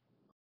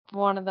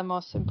 One of the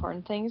most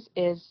important things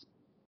is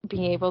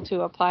being able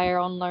to apply our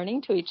own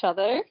learning to each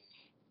other.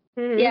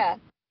 Mhm. Yeah.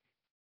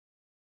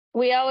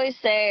 We always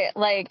say,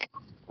 like,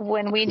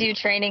 when we do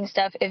training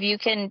stuff, if you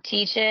can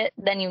teach it,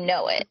 then you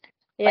know it.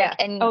 Yeah.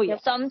 Like, and Oh, yeah.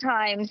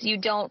 sometimes you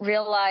don't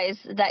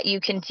realize that you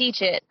can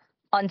teach it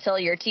until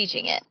you're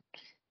teaching it.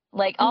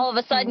 Like, all of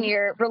a sudden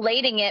you're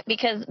relating it,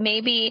 because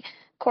maybe,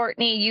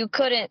 Courtney, you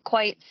couldn't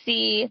quite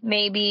see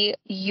maybe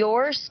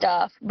your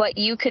stuff, but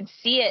you could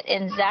see it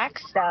in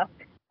Zach's stuff,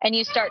 and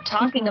you start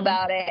talking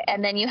about it,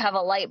 and then you have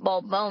a light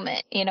bulb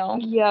moment, you know?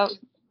 Yep.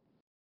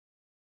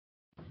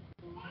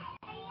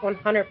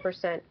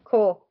 100%.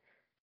 Cool.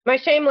 My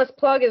shameless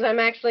plug is I'm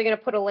actually going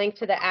to put a link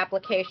to the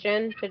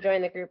application to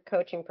join the group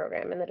coaching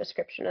program in the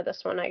description of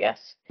this one, I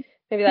guess.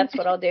 Maybe that's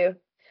what I'll do.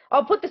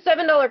 I'll put the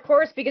 $7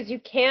 course because you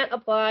can't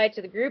apply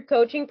to the group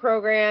coaching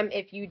program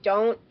if you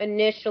don't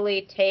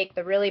initially take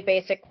the really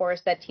basic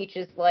course that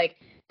teaches like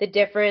the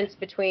difference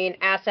between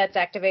assets,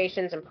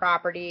 activations, and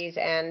properties,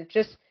 and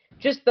just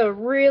the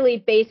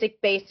really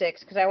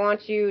basics, because I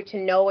want you to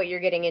know what you're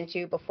getting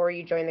into before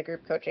you join the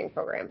group coaching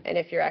program, and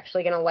if you're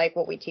actually going to like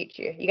what we teach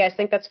you. You guys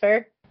think that's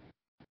fair?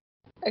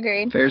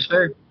 Agreed. Fair's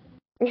fair.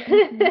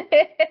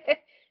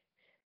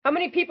 How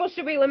many people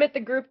should we limit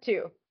the group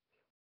to?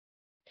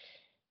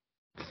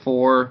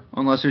 4,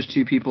 unless there's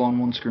 2 people on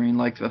one screen,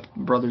 like the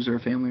brothers or a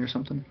family or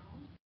something.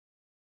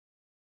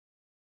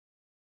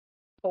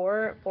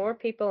 4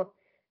 people.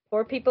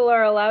 4 people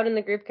are allowed in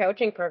the group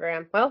coaching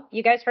program. Well,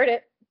 you guys heard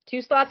it.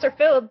 2 slots are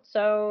filled,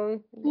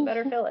 so you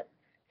better fill it.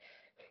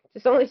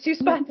 There's only 2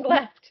 spots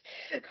left.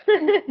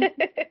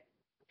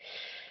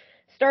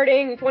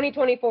 Starting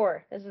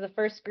 2024. This is the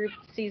first group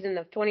season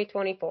of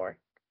 2024.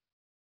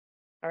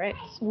 All right.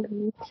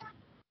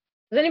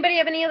 Does anybody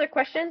have any other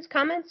questions,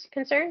 comments,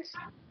 concerns?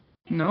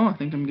 No, I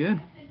think I'm good.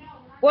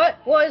 What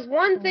was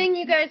one thing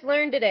you guys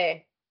learned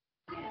today?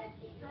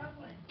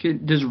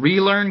 Does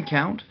relearn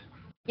count?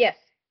 Yes.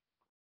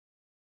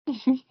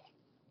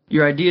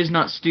 Your idea is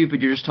not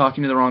stupid, you're just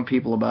talking to the wrong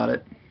people about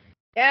it.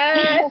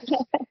 Yes.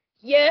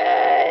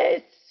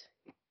 Yes.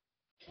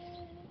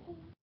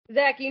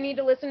 Zach, you need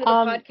to listen to the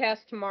podcast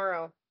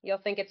tomorrow. You'll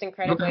think it's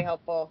incredibly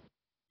helpful.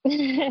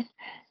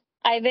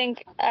 I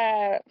think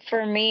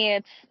for me,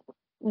 it's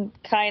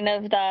kind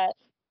of that,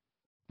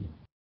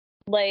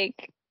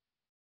 like,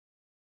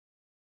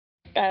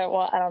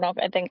 well, I don't know.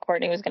 I think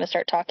Courtney was going to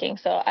start talking,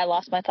 so I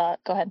lost my thought.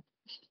 Go ahead.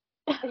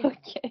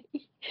 Okay.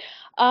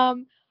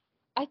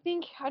 I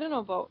think, I don't know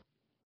about,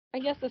 I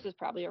guess this is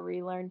probably a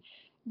relearn.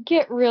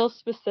 Get real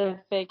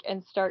specific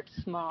and start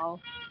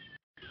small.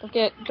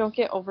 Don't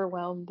get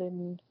overwhelmed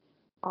in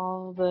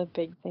all the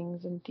big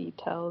things and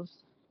details.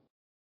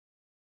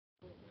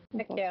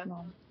 Heck yeah.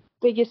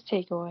 Biggest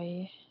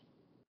takeaway.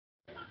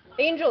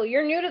 Angel,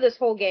 you're new to this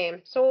whole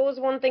game, so what was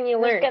one thing you I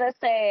was learned? going to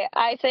say,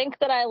 I think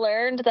that I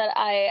learned that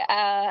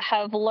I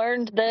have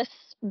learned this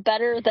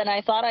better than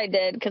I thought I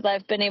did, because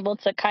I've been able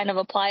to kind of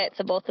apply it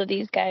to both of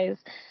these guys.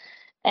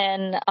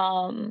 And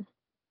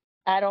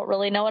I don't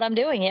really know what I'm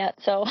doing yet,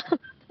 so.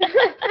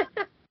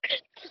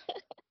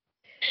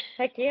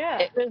 Heck yeah.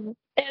 It is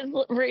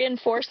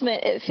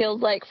reinforcement, it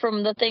feels like,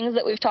 from the things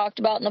that we've talked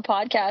about in the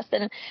podcast.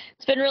 And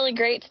it's been really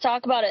great to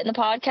talk about it in the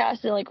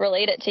podcast and like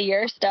relate it to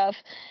your stuff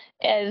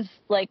as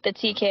like the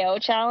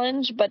TKO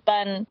challenge. But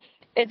then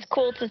it's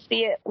cool to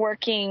see it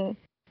working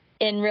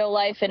in real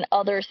life and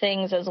other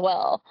things as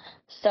well.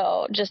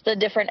 So just the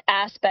different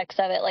aspects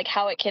of it, like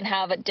how it can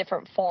have a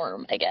different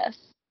form, I guess.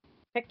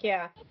 Heck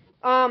yeah.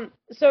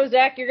 So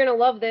Zach, you're gonna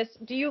love this.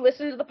 Do you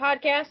listen to the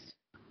podcast?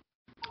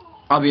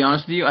 I'll be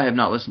honest with you, I have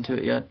not listened to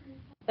it yet.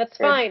 That's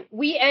fine.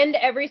 We end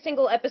every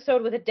single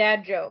episode with a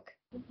dad joke.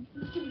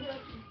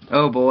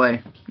 Oh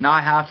boy. Now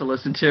I have to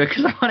listen to it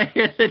because I want to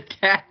hear the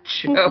dad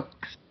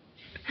jokes.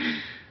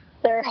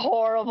 They're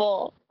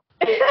horrible.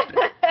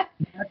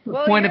 That's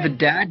the point of a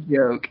dad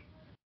joke.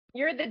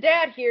 You're the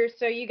dad here,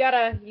 so you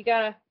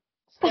gotta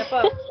step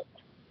up.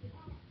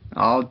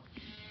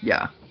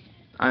 Yeah.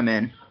 I'm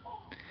in.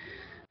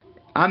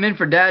 I'm in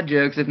for dad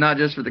jokes, if not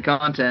just for the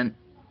content.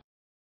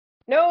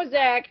 No,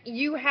 Zach,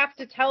 you have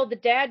to tell the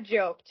dad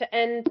joke to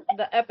end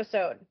the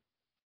episode.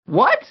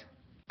 What?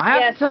 I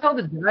have to tell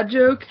the dad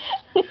joke?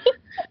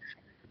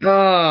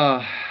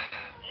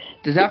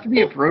 Does it have to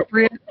be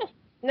appropriate?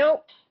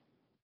 Nope.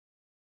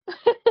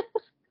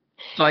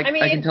 So I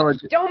can tell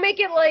it. Don't make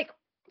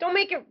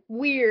it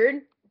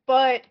weird,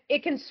 but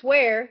it can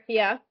swear,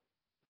 yeah.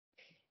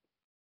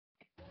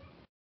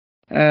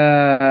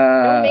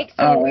 Don't make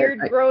some weird,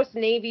 gross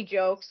Navy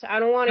jokes. I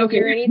don't want to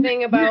hear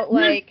anything about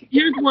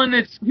Here's one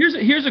that's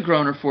here's a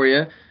groaner for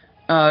you.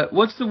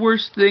 What's the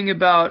worst thing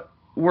about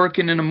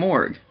working in a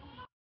morgue?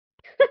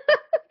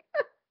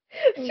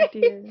 Oh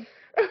dear.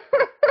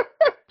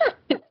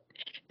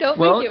 Don't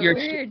make it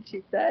weird,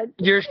 she said.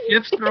 Your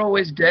shifts are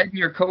always dead, and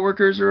your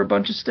coworkers are a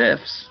bunch of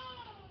stiffs.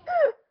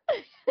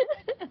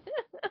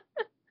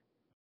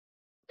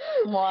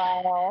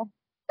 Wow.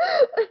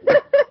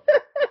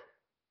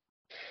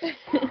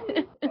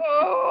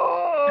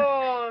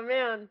 Oh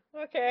man.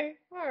 Okay.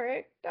 All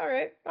right.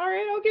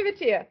 I'll give it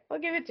to you.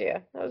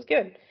 That was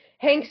good.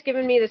 Hank's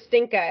giving me the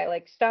stink eye.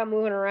 Like, stop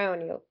moving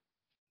around, you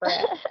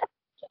brat.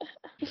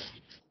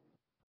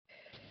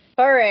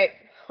 All right.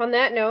 On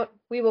that note,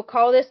 we will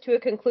call this to a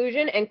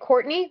conclusion. And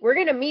Courtney, we're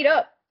gonna meet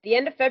up the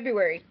end of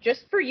February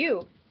just for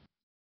you.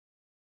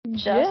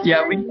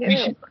 Yeah,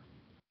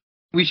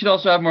 we should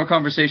also have more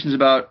conversations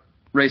about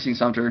racing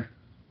Sumter.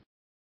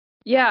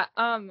 Yeah,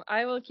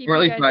 I will keep or at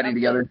you least guys riding updated.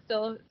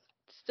 together.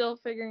 Still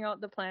figuring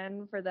out the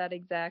plan for that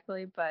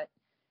exactly, but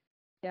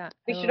yeah.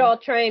 We should all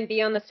try and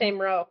be on the same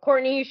row.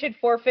 Courtney, you should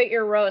forfeit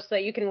your row so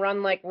that you can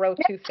run like row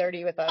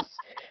 230 with us.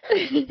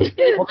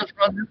 We'll just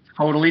run this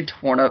totally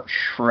torn up,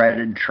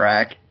 shredded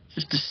track,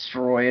 just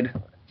destroyed.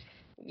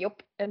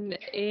 Yep. And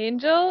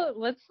Angel,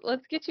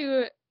 let's get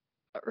you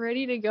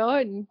ready to go,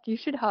 and you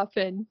should hop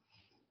in.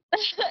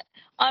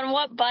 On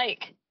what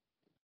bike?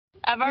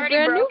 I've Your already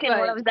brand new broken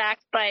one bike. of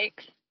Zach's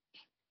bikes.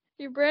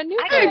 Your brand new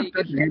Hey, bike.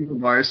 that's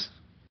handlebars.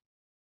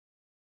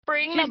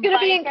 Bring She's the gonna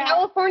be in bike out.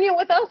 California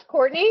with us,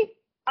 Courtney.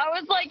 I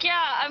was like,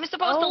 yeah, I'm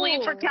supposed to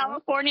leave for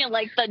California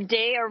like the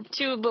day or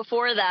two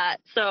before that,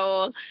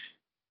 so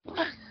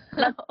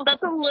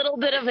that's a little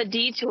bit of a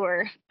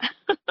detour.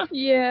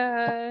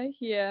 Yeah.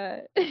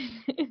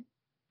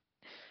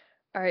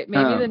 All right,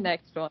 maybe the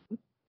next one.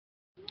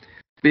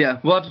 But yeah,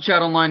 we'll have to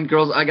chat online,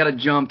 girls. I gotta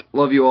jump.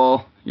 Love you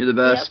all. You're the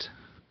best.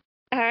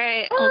 All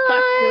right, I'll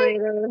talk to you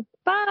later.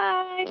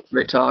 Bye.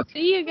 Great talk.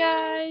 See you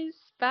guys.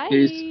 Bye.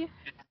 Peace.